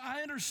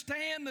 I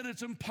understand that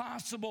it's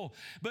impossible,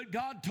 but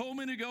God told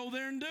me to go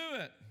there and do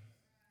it.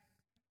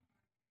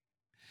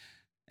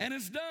 And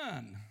it's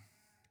done.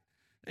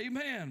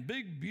 Amen.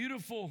 Big,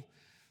 beautiful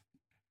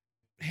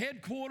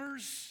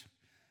headquarters,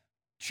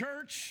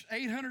 church,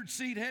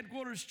 800-seat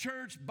headquarters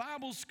church,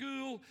 Bible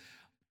school,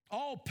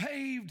 all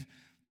paved.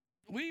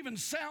 We even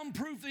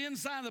soundproofed the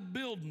inside of the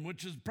building,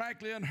 which is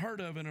practically unheard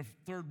of in a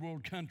third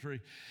world country.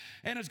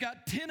 And it's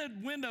got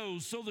tinted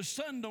windows so the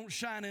sun don't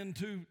shine in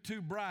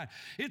too bright.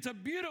 It's a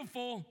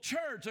beautiful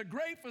church, a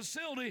great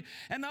facility.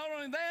 And not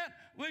only that,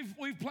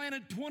 we've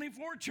planted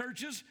 24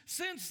 churches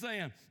since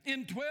then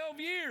in 12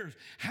 years.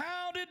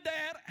 How did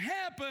that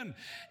happen?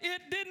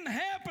 It didn't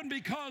happen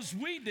because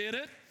we did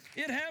it.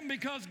 It happened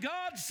because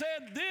God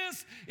said,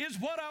 this is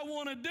what I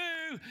want to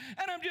do,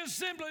 and I'm just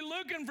simply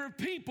looking for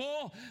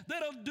people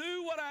that'll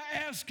do what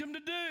I ask them to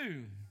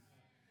do.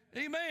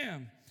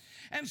 Amen.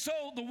 And so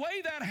the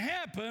way that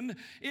happened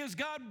is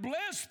God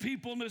blessed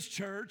people in this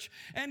church,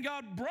 and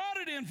God brought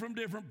it in from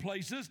different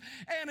places,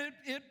 and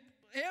it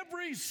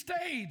every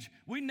stage,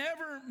 we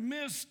never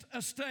missed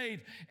a stage,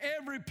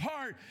 every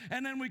part.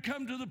 And then we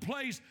come to the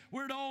place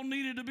where it all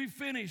needed to be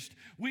finished.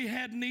 We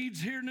had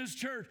needs here in this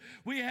church.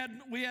 We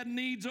had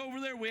needs over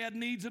there. We had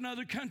needs in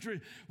other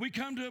countries. We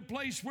come to a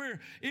place where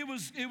it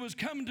was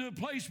coming to a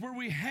place where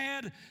we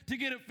had to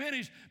get it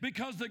finished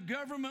because the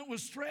government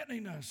was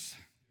threatening us.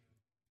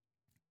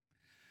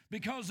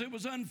 Because it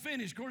was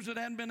unfinished. Of course, it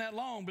hadn't been that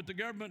long, but the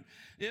government,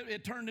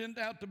 it turned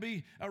out to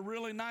be a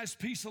really nice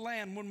piece of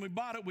land. When we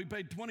bought it, we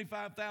paid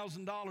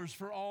 $25,000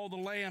 for all the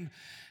land.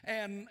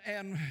 And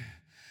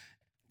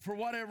for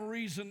whatever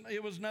reason,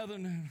 it was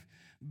nothing.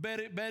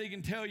 Betty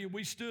can tell you,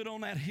 we stood on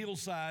that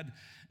hillside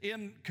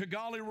in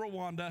Kigali,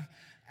 Rwanda,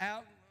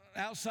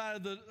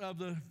 outside of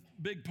the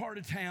big part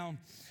of town,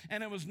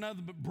 and it was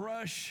nothing but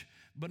brush,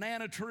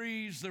 banana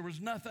trees. There was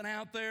nothing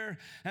out there,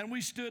 and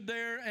we stood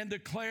there and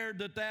declared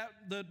that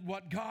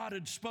what God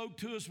had spoke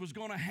to us was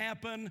going to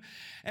happen,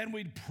 and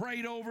we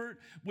prayed over it.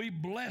 We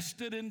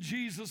blessed it in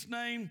Jesus'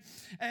 name,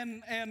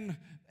 and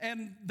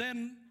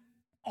then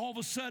all of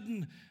a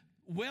sudden,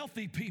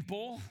 wealthy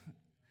people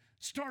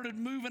started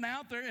moving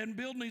out there and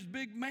building these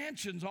big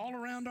mansions all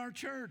around our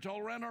church, all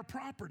around our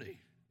property.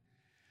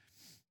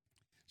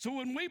 So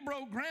when we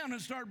broke ground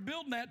and started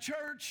building that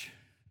church,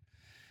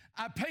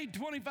 I paid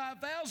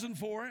 $25,000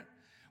 for it.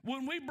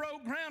 When we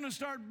broke ground and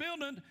started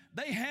building,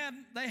 they had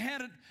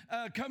it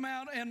come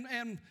out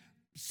and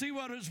see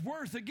what it's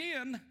worth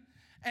again,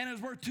 and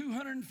it's worth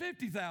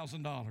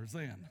 $250,000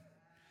 then.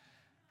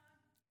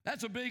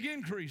 That's a big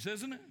increase,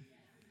 isn't it?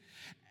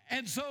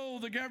 And so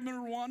the government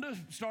of Rwanda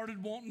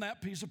started wanting that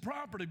piece of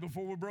property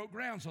before we broke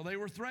ground. So they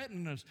were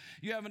threatening us.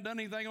 You haven't done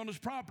anything on this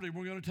property.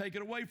 We're going to take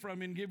it away from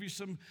you and give you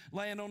some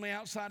land on the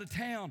outside of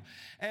town.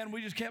 And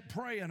we just kept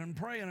praying and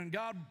praying, and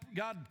God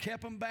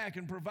kept them back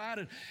and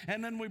provided.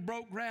 And then we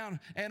broke ground,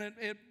 and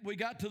we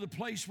got to the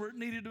place where it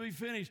needed to be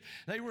finished.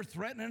 They were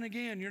threatening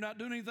again. You're not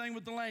doing anything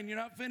with the land. You're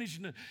not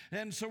finishing it.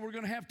 And so we're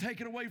going to have to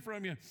take it away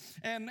from you.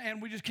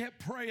 And we just kept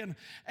praying.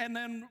 And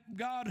then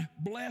God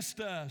blessed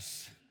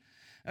us.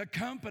 A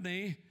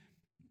company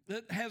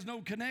that has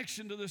no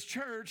connection to this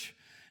church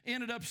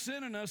ended up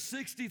sending us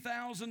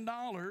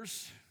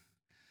 $60,000.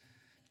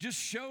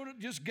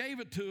 Just gave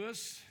it to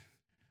us.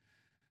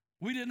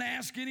 We didn't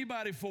ask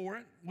anybody for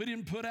it. We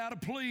didn't put out a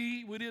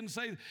plea. We didn't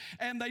say,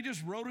 and they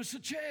just wrote us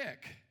a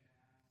check.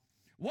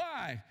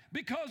 Why?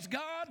 Because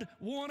God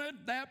wanted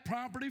that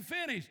property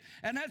finished.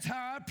 And that's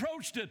how I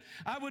approached it.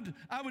 I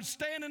would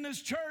stand in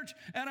this church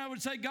and I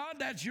would say, God,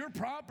 that's your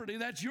property.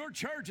 That's your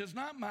church. It's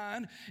not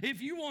mine.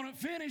 If you want it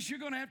finished, you're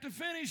going to have to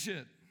finish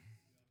it.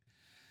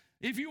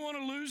 If you want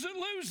to lose it,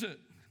 lose it.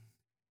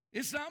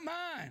 It's not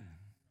mine.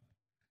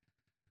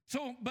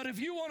 So, but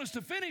if you want us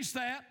to finish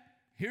that,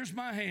 here's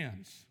my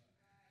hands.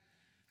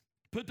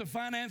 Put the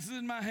finances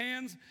in my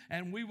hands,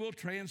 and we will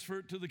transfer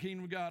it to the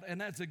kingdom of God.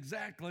 And that's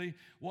exactly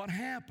what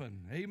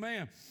happened.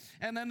 Amen.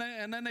 And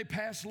then they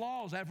passed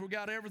laws. After we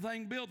got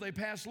everything built, they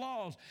passed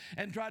laws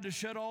and tried to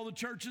shut all the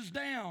churches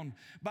down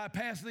by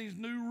passing these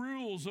new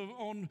rules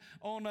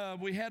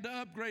we had to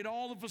upgrade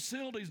all the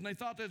facilities, and they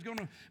thought they was going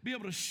to be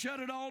able to shut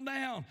it all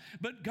down.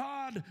 But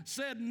God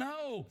said,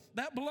 no,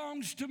 that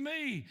belongs to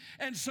me.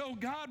 And so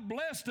God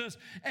blessed us,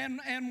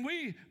 and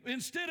we,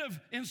 instead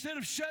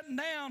of shutting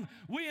down,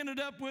 we ended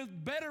up with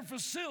better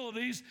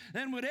facilities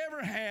than we'd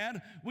ever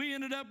had. We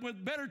ended up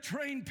with better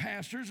trained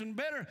pastors and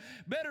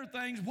better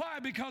things. Why?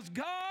 Because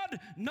God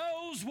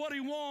knows what He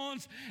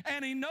wants,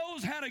 and He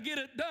knows how to get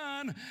it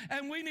done,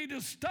 and we need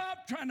to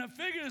stop trying to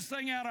figure this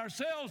thing out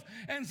ourselves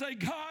and say,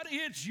 God,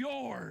 it's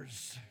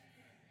yours.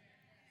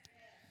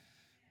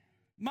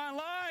 My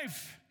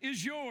life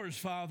is yours,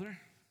 Father.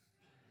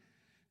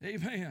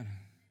 Amen.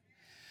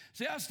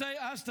 See, I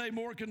stay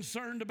more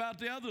concerned about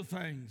the other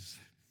things,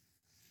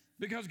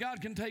 because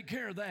God can take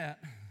care of that.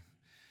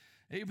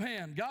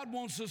 Amen. God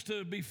wants us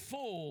to be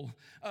full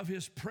of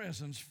His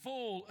presence,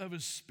 full of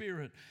His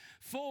Spirit,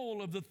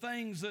 full of the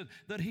things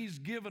that He's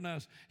given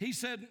us. He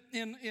said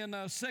in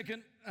 2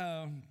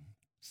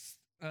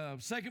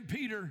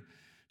 Peter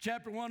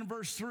chapter 1,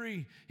 verse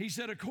 3, He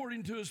said,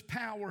 according to His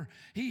power,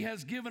 He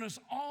has given us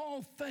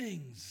all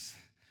things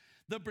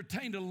that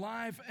pertain to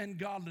life and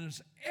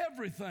godliness,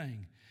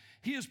 everything.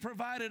 He has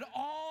provided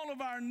all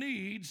of our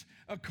needs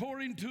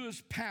according to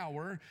His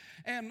power.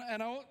 And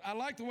I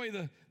like the way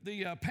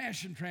the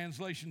Passion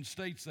Translation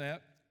states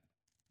that.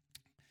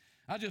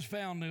 I just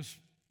found this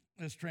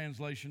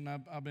translation.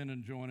 I've been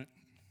enjoying it.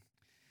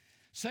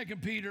 2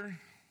 Peter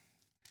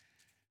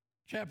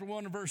chapter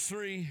 1 and verse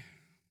 3.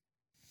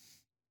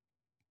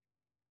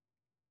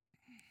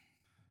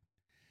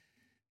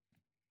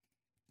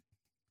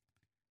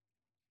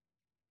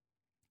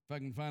 If I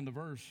can find the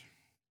verse.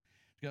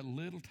 Got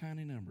little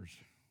tiny numbers.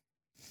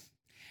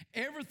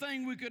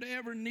 Everything we could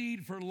ever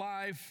need for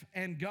life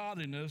and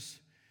godliness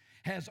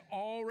has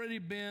already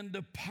been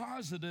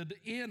deposited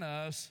in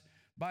us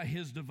by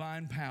His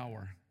divine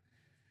power.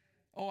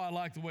 Oh, I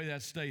like the way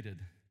that's stated.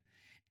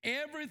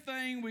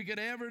 Everything we could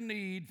ever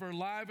need for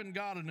life and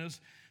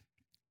godliness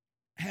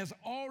has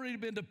already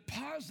been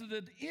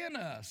deposited in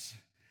us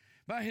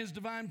by His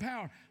divine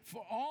power.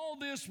 For all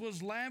this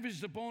was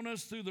lavished upon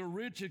us through the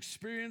rich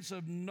experience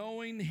of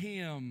knowing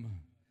Him,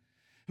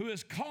 who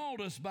has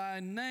called us by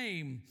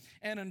name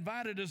and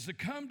invited us to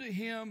come to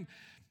Him,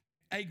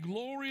 a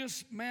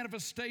glorious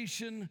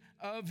manifestation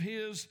of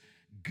His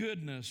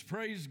goodness.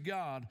 Praise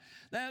God.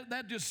 That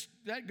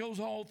goes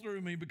all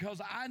through me,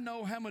 because I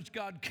know how much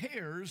God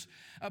cares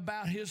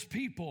about His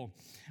people.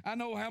 I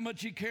know how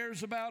much He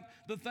cares about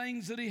the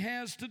things that He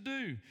has to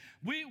do.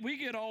 We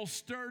get all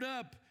stirred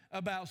up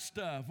about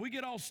stuff. We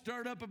get all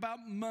stirred up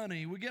about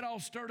money. We get all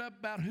stirred up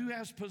about who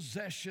has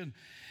possession.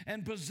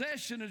 And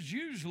possession is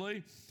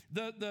usually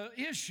the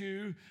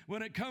issue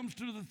when it comes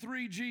to the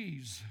 3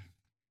 G's.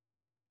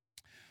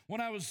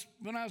 When I was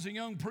a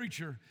young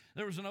preacher,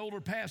 there was an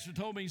older pastor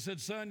told me, he said,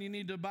 son, you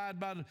need to abide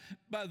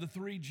by the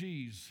 3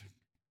 G's,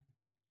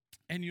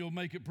 and you'll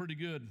make it pretty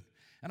good.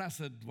 And I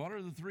said, what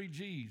are the 3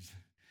 G's?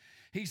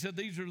 He said,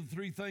 these are the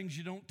 3 things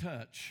you don't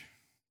touch.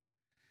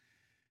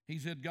 He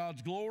said,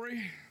 God's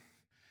glory,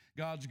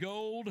 God's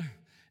gold,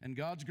 and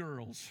God's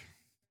girls.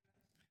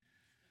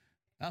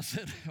 I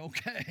said,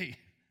 okay,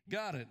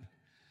 got it.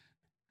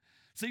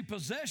 See,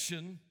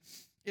 possession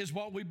is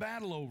what we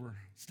battle over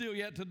still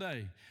yet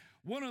today.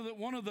 One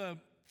of the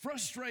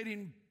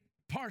frustrating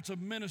parts of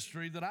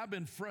ministry that I've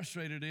been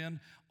frustrated in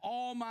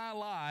all my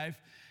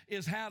life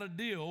is how to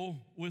deal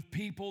with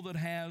people that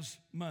has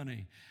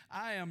money.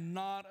 I am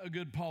not a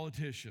good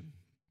politician.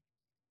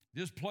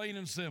 Just plain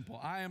and simple.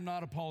 I am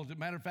not a politician.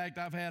 Matter of fact,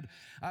 I've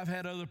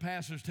had other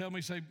pastors tell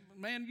me, say,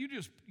 man, you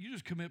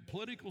just commit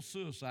political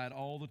suicide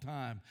all the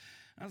time.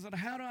 I said,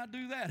 how do I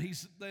do that?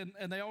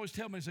 And they always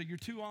tell me, they say, you're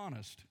too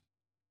honest.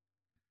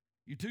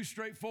 You're too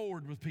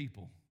straightforward with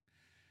people.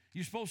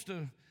 You're supposed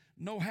to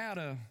know how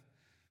to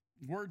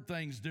word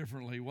things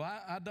differently. Well,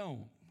 I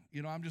don't.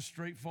 I'm just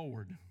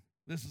straightforward.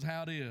 This is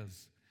how it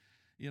is.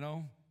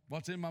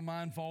 What's in my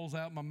mind falls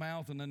out my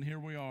mouth, and then here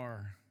we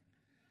are.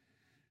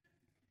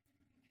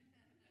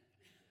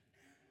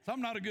 So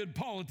I'm not a good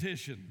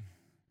politician.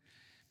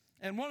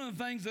 And one of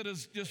the things that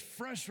has just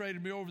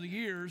frustrated me over the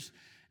years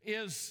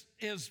is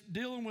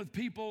dealing with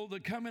people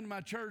that come into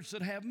my church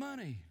that have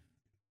money.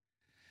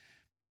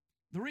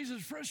 The reason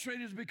it's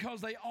frustrating is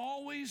because they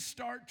always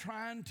start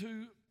trying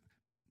to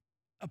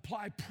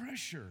apply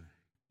pressure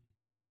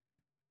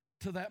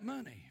to that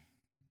money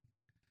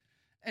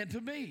and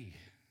to me.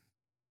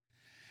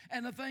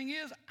 And the thing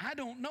is, I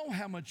don't know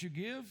how much you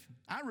give.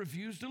 I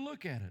refuse to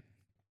look at it.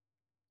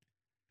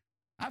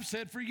 I've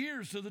said for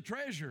years to the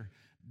treasurer,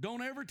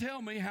 don't ever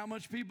tell me how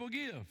much people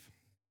give.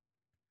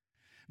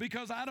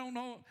 Because I don't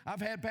know.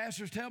 I've had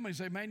pastors tell me,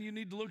 say, man, you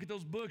need to look at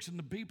those books, and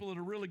the people that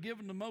are really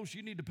giving the most,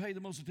 you need to pay the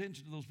most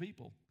attention to those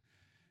people.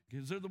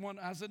 Because they're the one.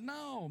 I said,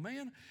 no,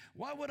 man,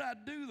 why would I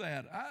do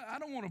that? I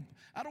don't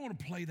want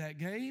to play that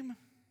game.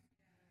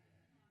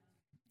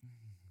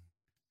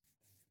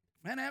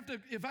 Man,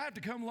 if I have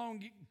to come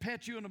along,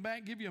 pat you in the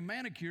back, give you a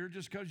manicure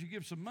just because you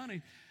give some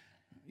money,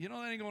 you know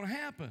that ain't going to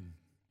happen.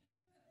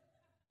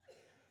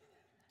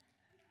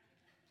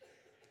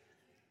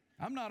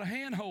 I'm not a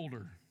hand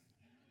holder.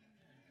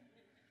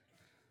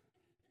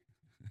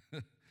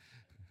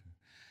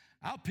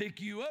 I'll pick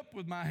you up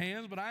with my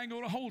hands, but I ain't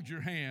going to hold your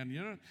hand.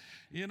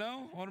 You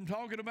know what I'm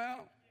talking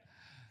about?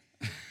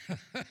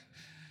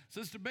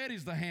 Sister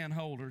Betty's the hand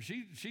holder.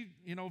 She, if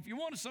you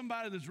want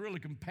somebody that's really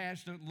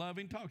compassionate and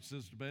loving, talk to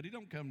Sister Betty.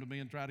 Don't come to me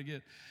and try to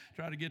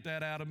get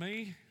that out of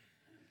me.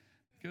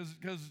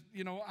 Because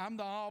I'm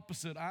the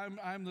opposite.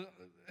 I'm the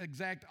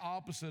exact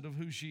opposite of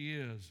who she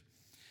is.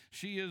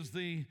 She is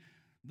the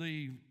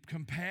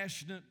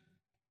compassionate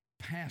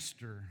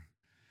pastor.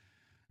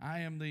 I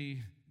am the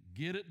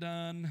get it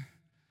done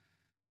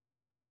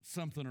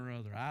something or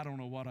other. I don't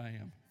know what I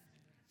am.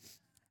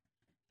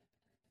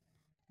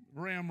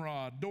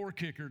 Ramrod, door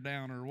kicker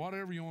downer,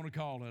 whatever you want to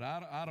call it.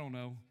 I don't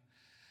know.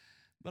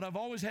 But I've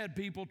always had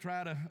people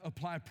try to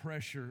apply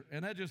pressure,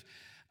 and that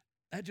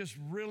just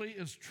really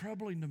is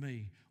troubling to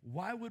me.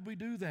 Why would we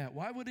do that?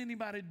 Why would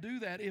anybody do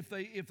that if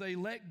they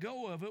let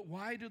go of it?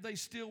 Why do they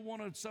still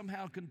want to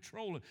somehow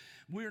control it?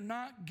 We're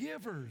not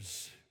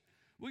givers.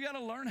 We got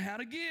to learn how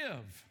to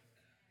give.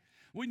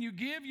 When you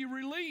give, you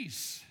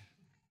release.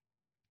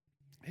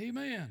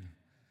 Amen.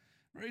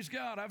 Praise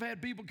God. I've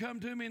had people come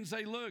to me and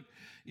say, look,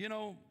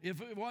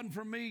 if it wasn't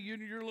for me, you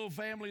and your little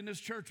family in this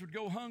church would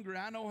go hungry.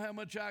 I know how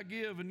much I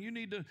give, and you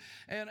need to,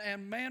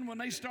 and man, when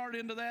they start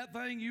into that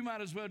thing, you might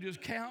as well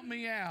just count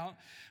me out,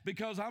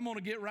 because I'm going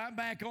to get right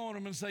back on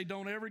them and say,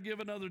 don't ever give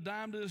another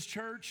dime to this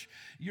church.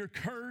 You're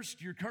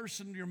cursed. You're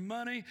cursing your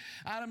money.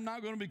 I'm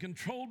not going to be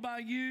controlled by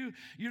you.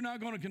 You're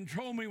not going to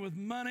control me with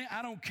money.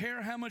 I don't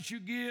care how much you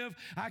give.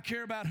 I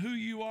care about who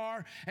you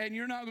are, and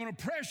you're not going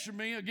to pressure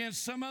me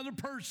against some other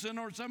person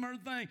or some other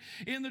thing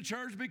in the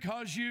church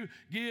because you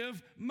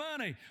give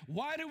money.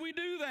 Why do we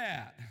do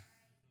that?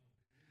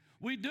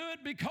 We do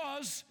it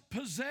because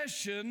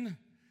possession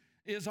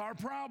is our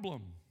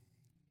problem.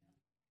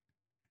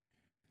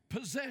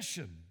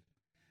 Possession.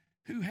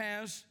 Who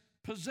has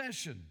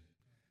possession?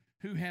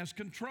 Who has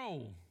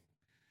control?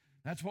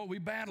 That's what we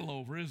battle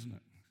over, isn't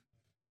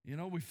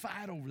it? We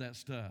fight over that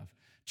stuff.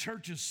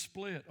 Churches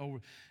split over.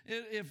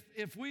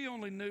 If we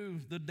only knew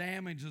the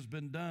damage has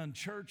been done,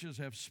 churches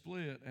have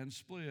split and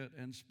split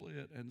and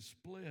split and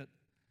split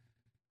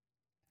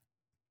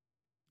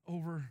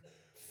over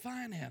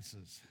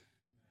finances.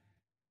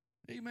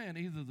 Amen.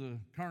 Either the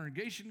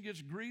congregation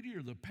gets greedy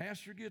or the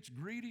pastor gets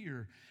greedy,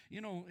 or,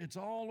 it's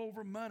all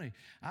over money.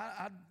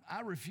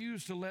 I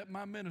refuse to let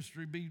my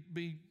ministry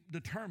be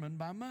determined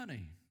by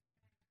money.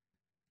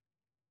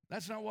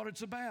 That's not what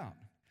it's about.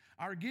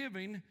 Our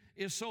giving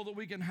is so that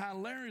we can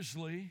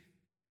hilariously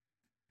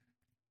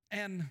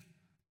and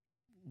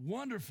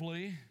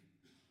wonderfully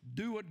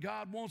do what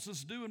God wants us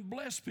to do and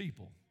bless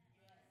people.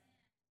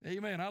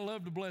 Amen. I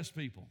love to bless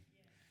people.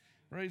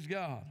 Praise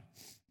God.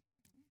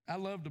 I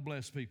love to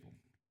bless people.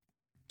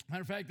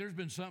 Matter of fact, there's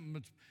been something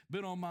that's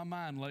been on my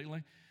mind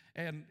lately.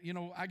 And,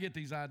 I get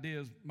these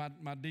ideas.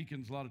 My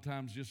deacons a lot of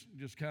times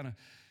just kind of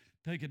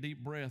take a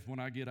deep breath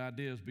when I get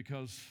ideas,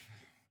 because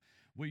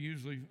we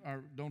usually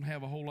don't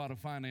have a whole lot of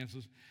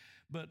finances.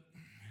 But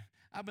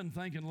I've been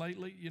thinking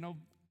lately,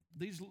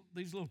 these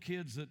little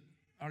kids that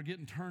are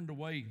getting turned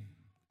away,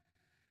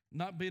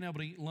 not being able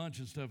to eat lunch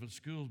and stuff at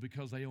schools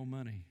because they owe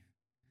money.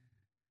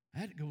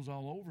 That goes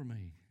all over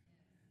me.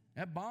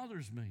 That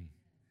bothers me.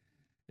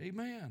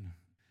 Amen.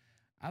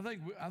 I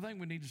think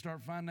we need to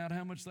start finding out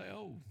how much they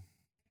owe.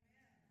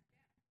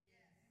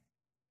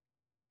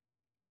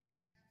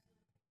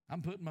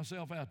 I'm putting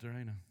myself out there,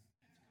 ain't I?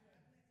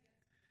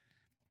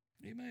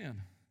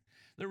 Amen.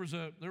 There was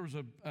a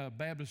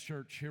Baptist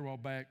church here a while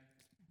back.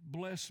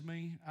 Bless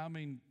me. I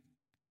mean,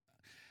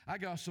 I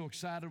got so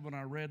excited when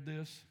I read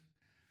this.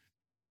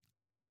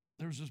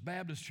 There was this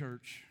Baptist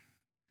church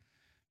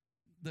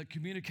that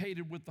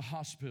communicated with the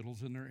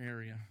hospitals in their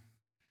area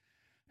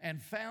and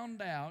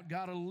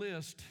got a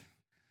list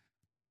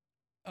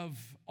of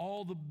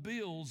all the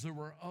bills that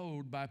were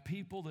owed by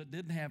people that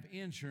didn't have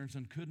insurance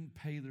and couldn't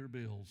pay their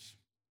bills.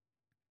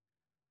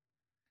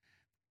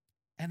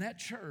 And that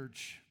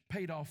church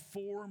paid off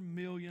 $4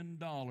 million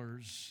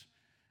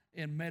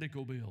in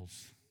medical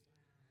bills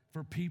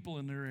for people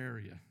in their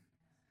area.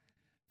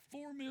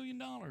 $4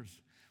 million.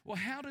 Well,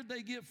 how did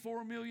they get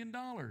 $4 million?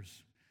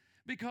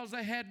 Because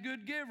they had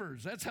good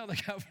givers. That's how they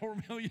got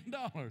 $4 million.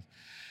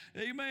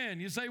 Amen.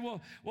 You say, we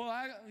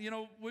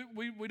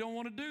don't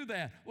want to do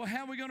that. Well,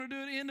 how are we going to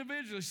do it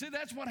individually? See,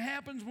 that's what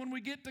happens when we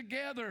get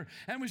together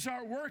and we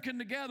start working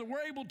together.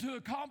 We're able to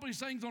accomplish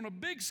things on a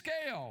big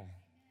scale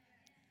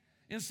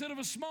instead of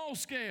a small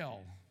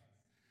scale.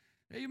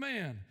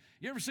 Amen.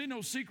 You ever seen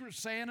those secret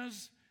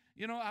Santas?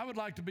 I would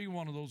like to be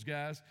one of those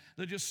guys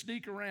that just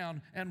sneak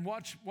around and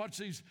watch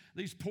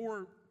these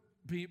poor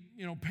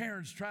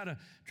parents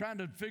trying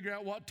to figure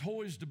out what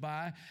toys to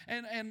buy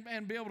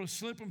and be able to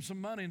slip them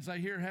some money and say,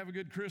 here, have a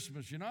good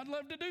Christmas. I'd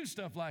love to do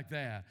stuff like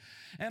that.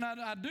 And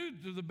I do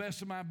to the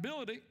best of my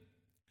ability.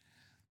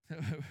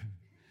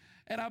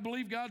 And I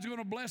believe God's going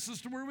to bless us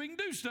to where we can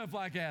do stuff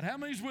like that. How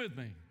many's with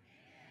me?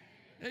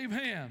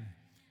 Amen.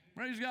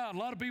 Praise God. A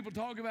lot of people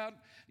talk about,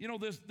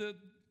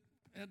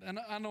 and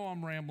I know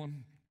I'm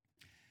rambling,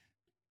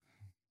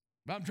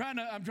 but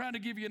I'm trying to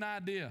give you an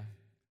idea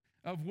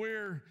of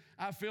where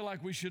I feel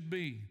like we should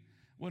be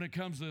when it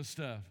comes to this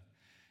stuff.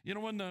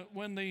 When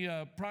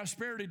the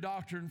prosperity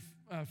doctrine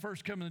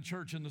first came in the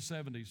church in the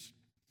 70s,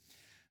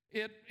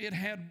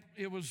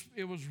 it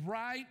was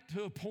right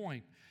to a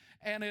point,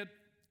 and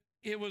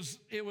it was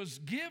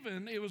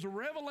a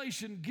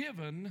revelation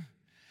given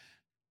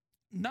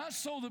not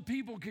so that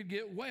people could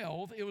get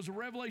wealth. It was a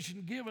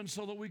revelation given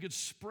so that we could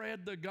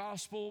spread the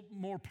gospel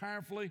more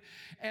powerfully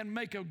and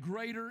make a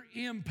greater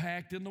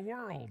impact in the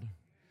world.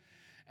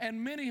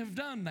 And many have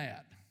done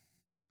that.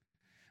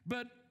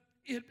 But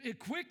it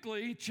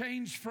quickly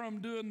changed from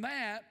doing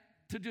that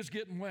to just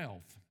getting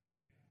wealth.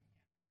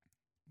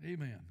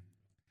 Amen.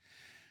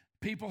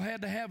 People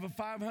had to have a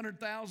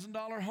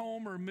 $500,000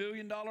 home or $1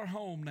 million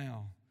home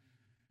now.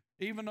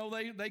 Even though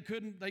they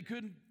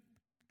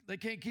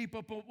can't keep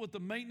up with the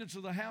maintenance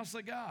of the house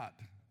they got.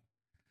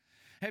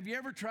 Have you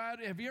ever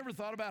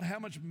thought about how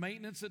much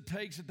maintenance it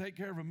takes to take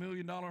care of $1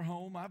 million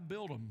home? I've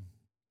built them.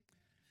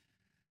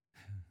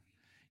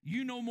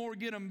 You no more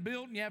get them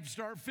built and you have to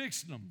start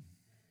fixing them.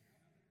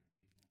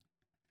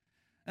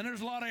 And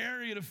there's a lot of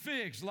area to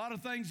fix, a lot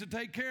of things to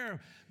take care of.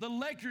 The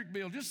electric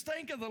bill, just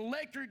think of the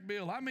electric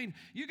bill. I mean,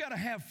 you got to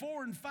have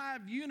 4 and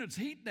 5 units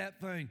heat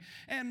that thing.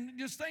 And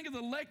just think of the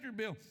electric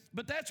bill.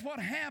 But that's what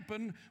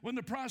happened when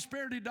the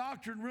prosperity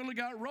doctrine really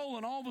got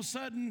rolling. All of a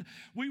sudden,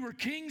 we were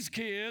king's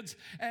kids,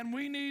 and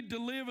we need to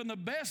live in the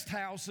best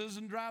houses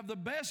and drive the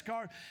best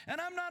car.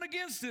 And I'm not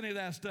against any of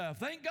that stuff.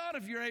 Thank God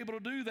if you're able to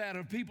do that,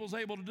 if people's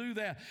able to do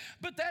that.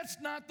 But that's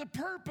not the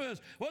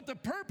purpose. What the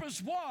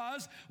purpose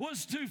was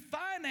to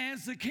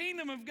finance the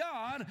kingdom of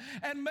God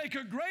and make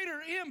a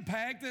greater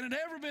impact than had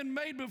ever been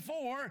made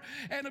before,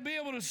 and to be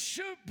able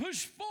to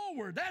push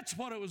forward. That's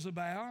what it was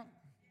about.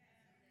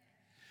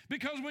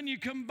 Because when you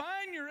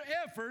combine your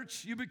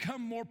efforts, you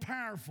become more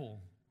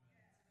powerful.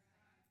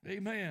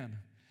 Amen.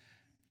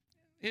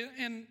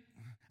 And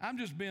I'm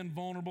just being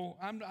vulnerable.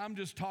 I'm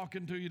just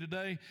talking to you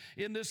today.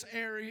 In this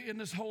area, in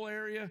this whole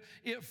area,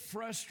 it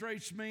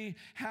frustrates me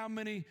how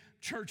many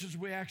churches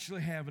we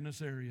actually have in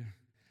this area.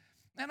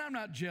 And I'm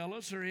not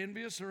jealous or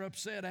envious or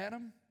upset at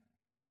them.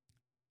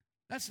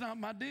 That's not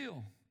my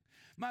deal.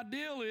 My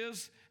deal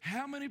is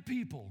how many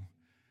people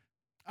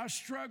are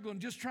struggling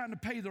just trying to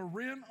pay the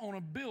rent on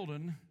a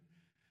building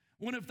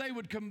when if they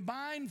would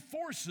combine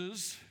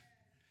forces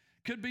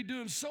could be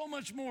doing so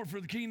much more for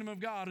the kingdom of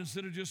God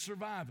instead of just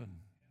surviving.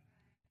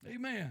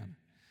 Amen.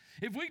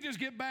 If we just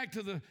get back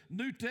to the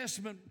New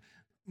Testament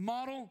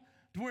model,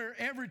 to where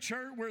every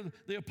church, where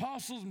the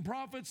apostles and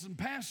prophets and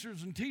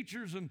pastors and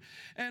teachers and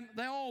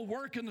they all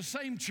work in the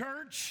same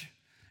church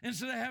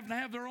instead of having to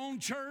have their own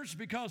church,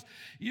 because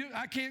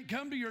I can't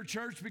come to your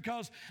church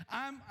because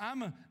I'm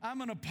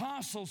an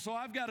apostle, so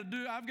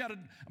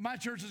my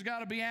church has got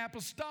to be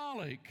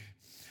apostolic.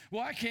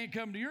 Well, I can't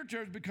come to your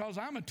church because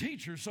I'm a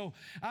teacher, so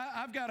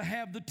I've got to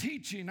have the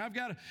teaching. I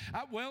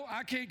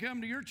can't come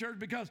to your church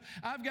because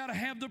I've got to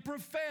have the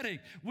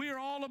prophetic. We are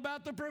all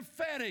about the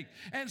prophetic.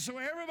 And so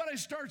everybody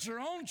starts their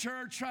own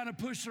church trying to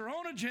push their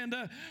own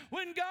agenda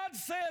when God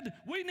said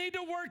we need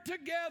to work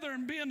together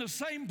and be in the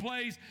same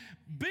place,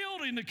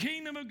 building the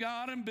kingdom of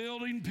God and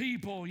building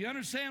people. You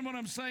understand what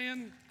I'm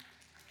saying?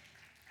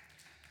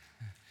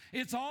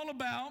 It's all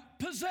about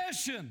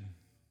possession.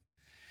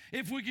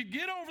 If we could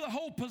get over the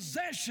whole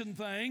possession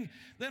thing,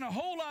 then a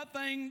whole lot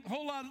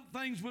of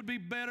things would be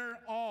better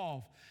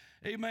off.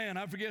 Amen.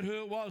 I forget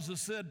who it was that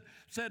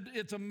said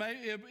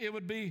it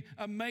would be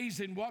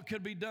amazing what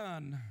could be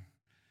done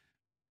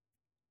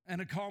and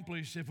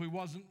accomplished if we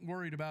wasn't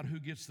worried about who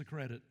gets the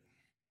credit.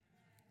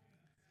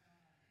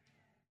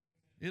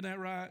 Isn't that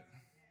right?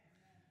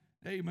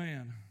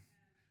 Amen.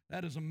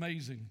 That is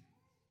amazing.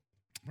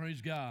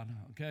 Praise God.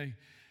 Okay.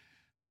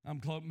 I'm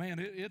close. Man,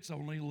 it's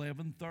only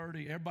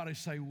 11:30. Everybody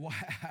say,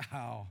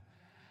 wow.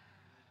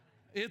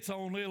 It's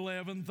only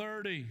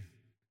 11:30.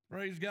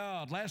 Praise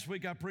God. Last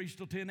week I preached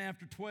till 10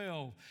 after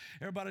 12.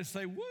 Everybody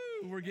say, woo,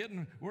 we're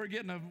getting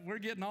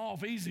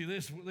off easy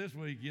this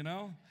week, you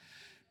know.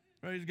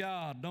 Praise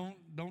God.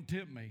 Don't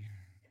tempt me.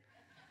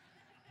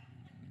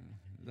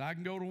 I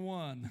can go to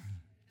 1.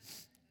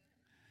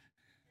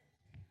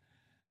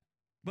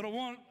 But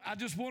I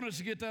just want us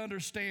to get to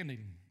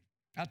understanding.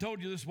 I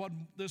told you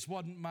this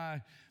wasn't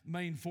my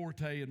main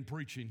forte in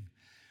preaching,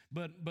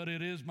 but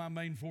it is my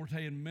main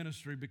forte in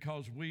ministry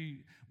because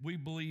we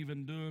believe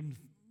in doing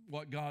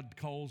what God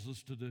calls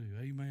us to do.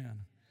 Amen.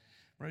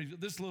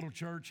 This little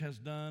church has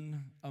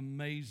done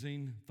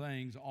amazing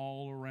things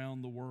all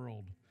around the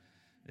world.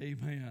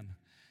 Amen.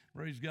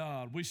 Praise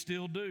God. We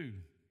still do.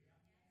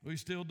 We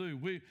still do.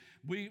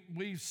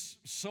 We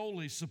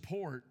solely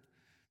support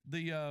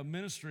the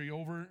ministry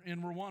over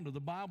in Rwanda, the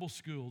Bible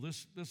school.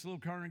 This little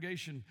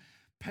congregation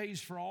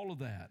pays for all of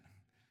that.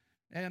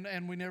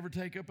 And we never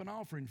take up an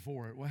offering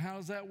for it. Well, how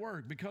does that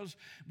work? Because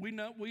we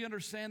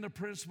understand the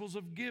principles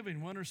of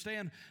giving. We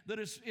understand that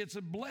it's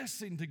a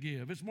blessing to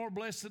give. It's more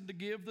blessed to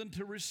give than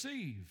to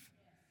receive.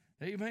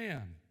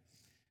 Amen.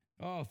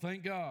 Oh,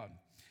 thank God.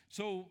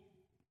 So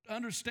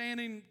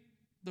understanding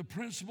the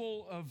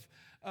principle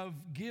of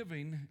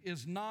giving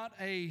is not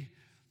a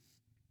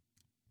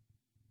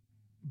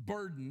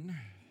burden.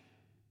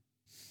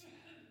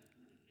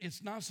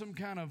 It's not some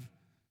kind of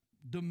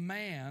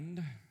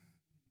demand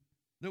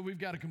that we've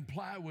got to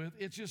comply with.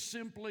 It's just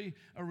simply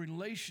a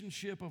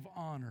relationship of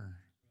honor.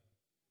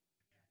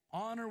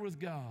 Honor with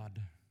God.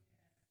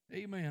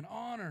 Amen.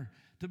 Honor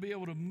to be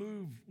able to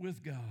move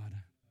with God.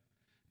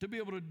 To be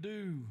able to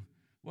do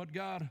what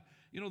God,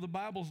 the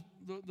Bible,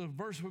 the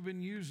verse we've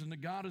been using,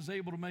 that God is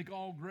able to make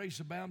all grace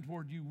abound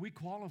toward you. We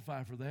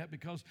qualify for that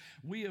because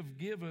we have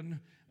given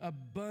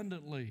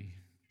abundantly.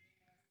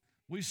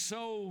 We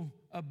sow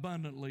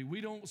abundantly.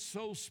 We don't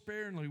sow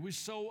sparingly. We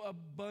sow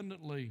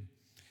abundantly.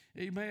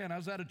 Amen. I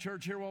was at a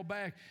church here a while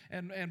back,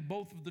 and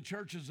both of the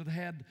churches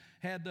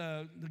had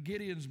the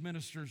Gideon's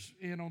ministers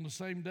in on the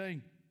same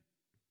day.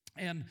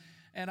 And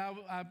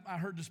I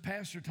heard this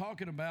pastor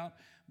talking about,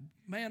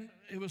 man,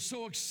 it was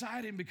so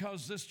exciting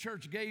because this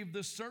church gave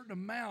this certain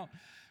amount,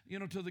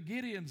 to the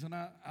Gideons. And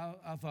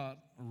I thought,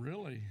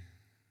 really?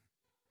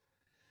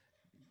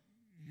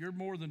 You're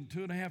more than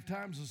 2.5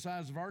 times the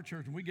size of our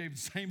church, and we gave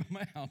the same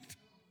amount.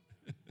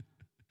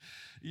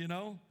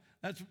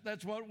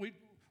 That's what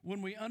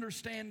when we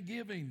understand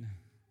giving,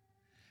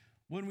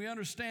 when we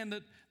understand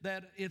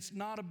that it's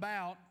not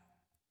about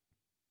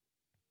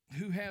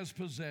who has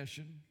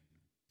possession,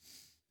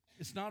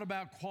 it's not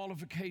about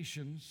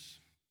qualifications,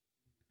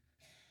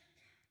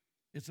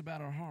 it's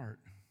about our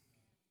heart.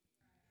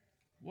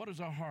 What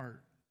is our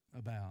heart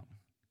about?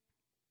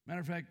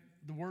 Matter of fact,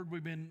 the word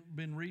we've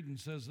been reading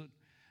says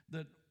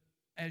that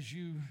as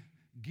you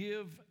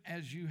give,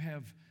 as you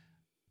have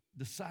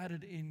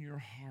decided in your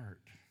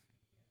heart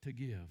to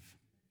give.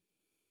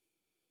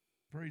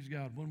 Praise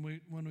God. When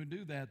we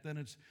do that, then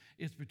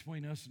it's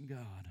between us and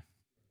God.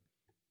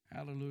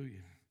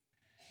 Hallelujah.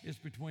 It's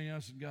between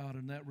us and God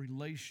and that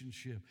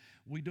relationship.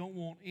 We don't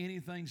want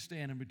anything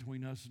standing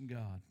between us and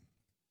God.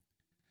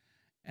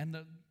 And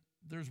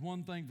there's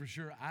one thing for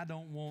sure. I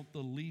don't want the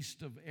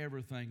least of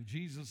everything.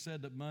 Jesus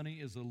said that money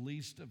is the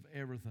least of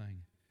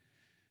everything.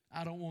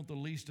 I don't want the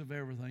least of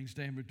everything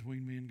standing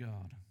between me and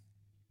God.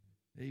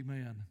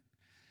 Amen.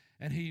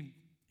 And he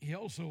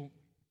also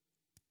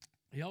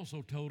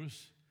told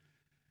us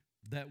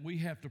that we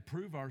have to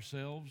prove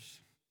ourselves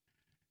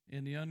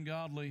in the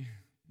ungodly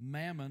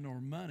mammon or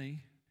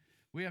money.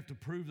 We have to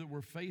prove that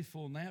we're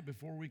faithful in that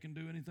before we can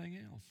do anything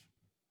else.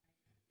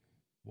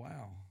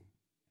 Wow.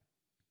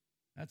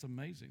 That's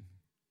amazing.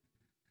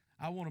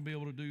 I want to be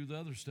able to do the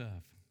other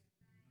stuff.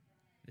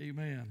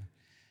 Amen.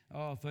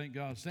 Oh, thank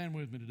God. Stand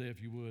with me today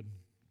if you would.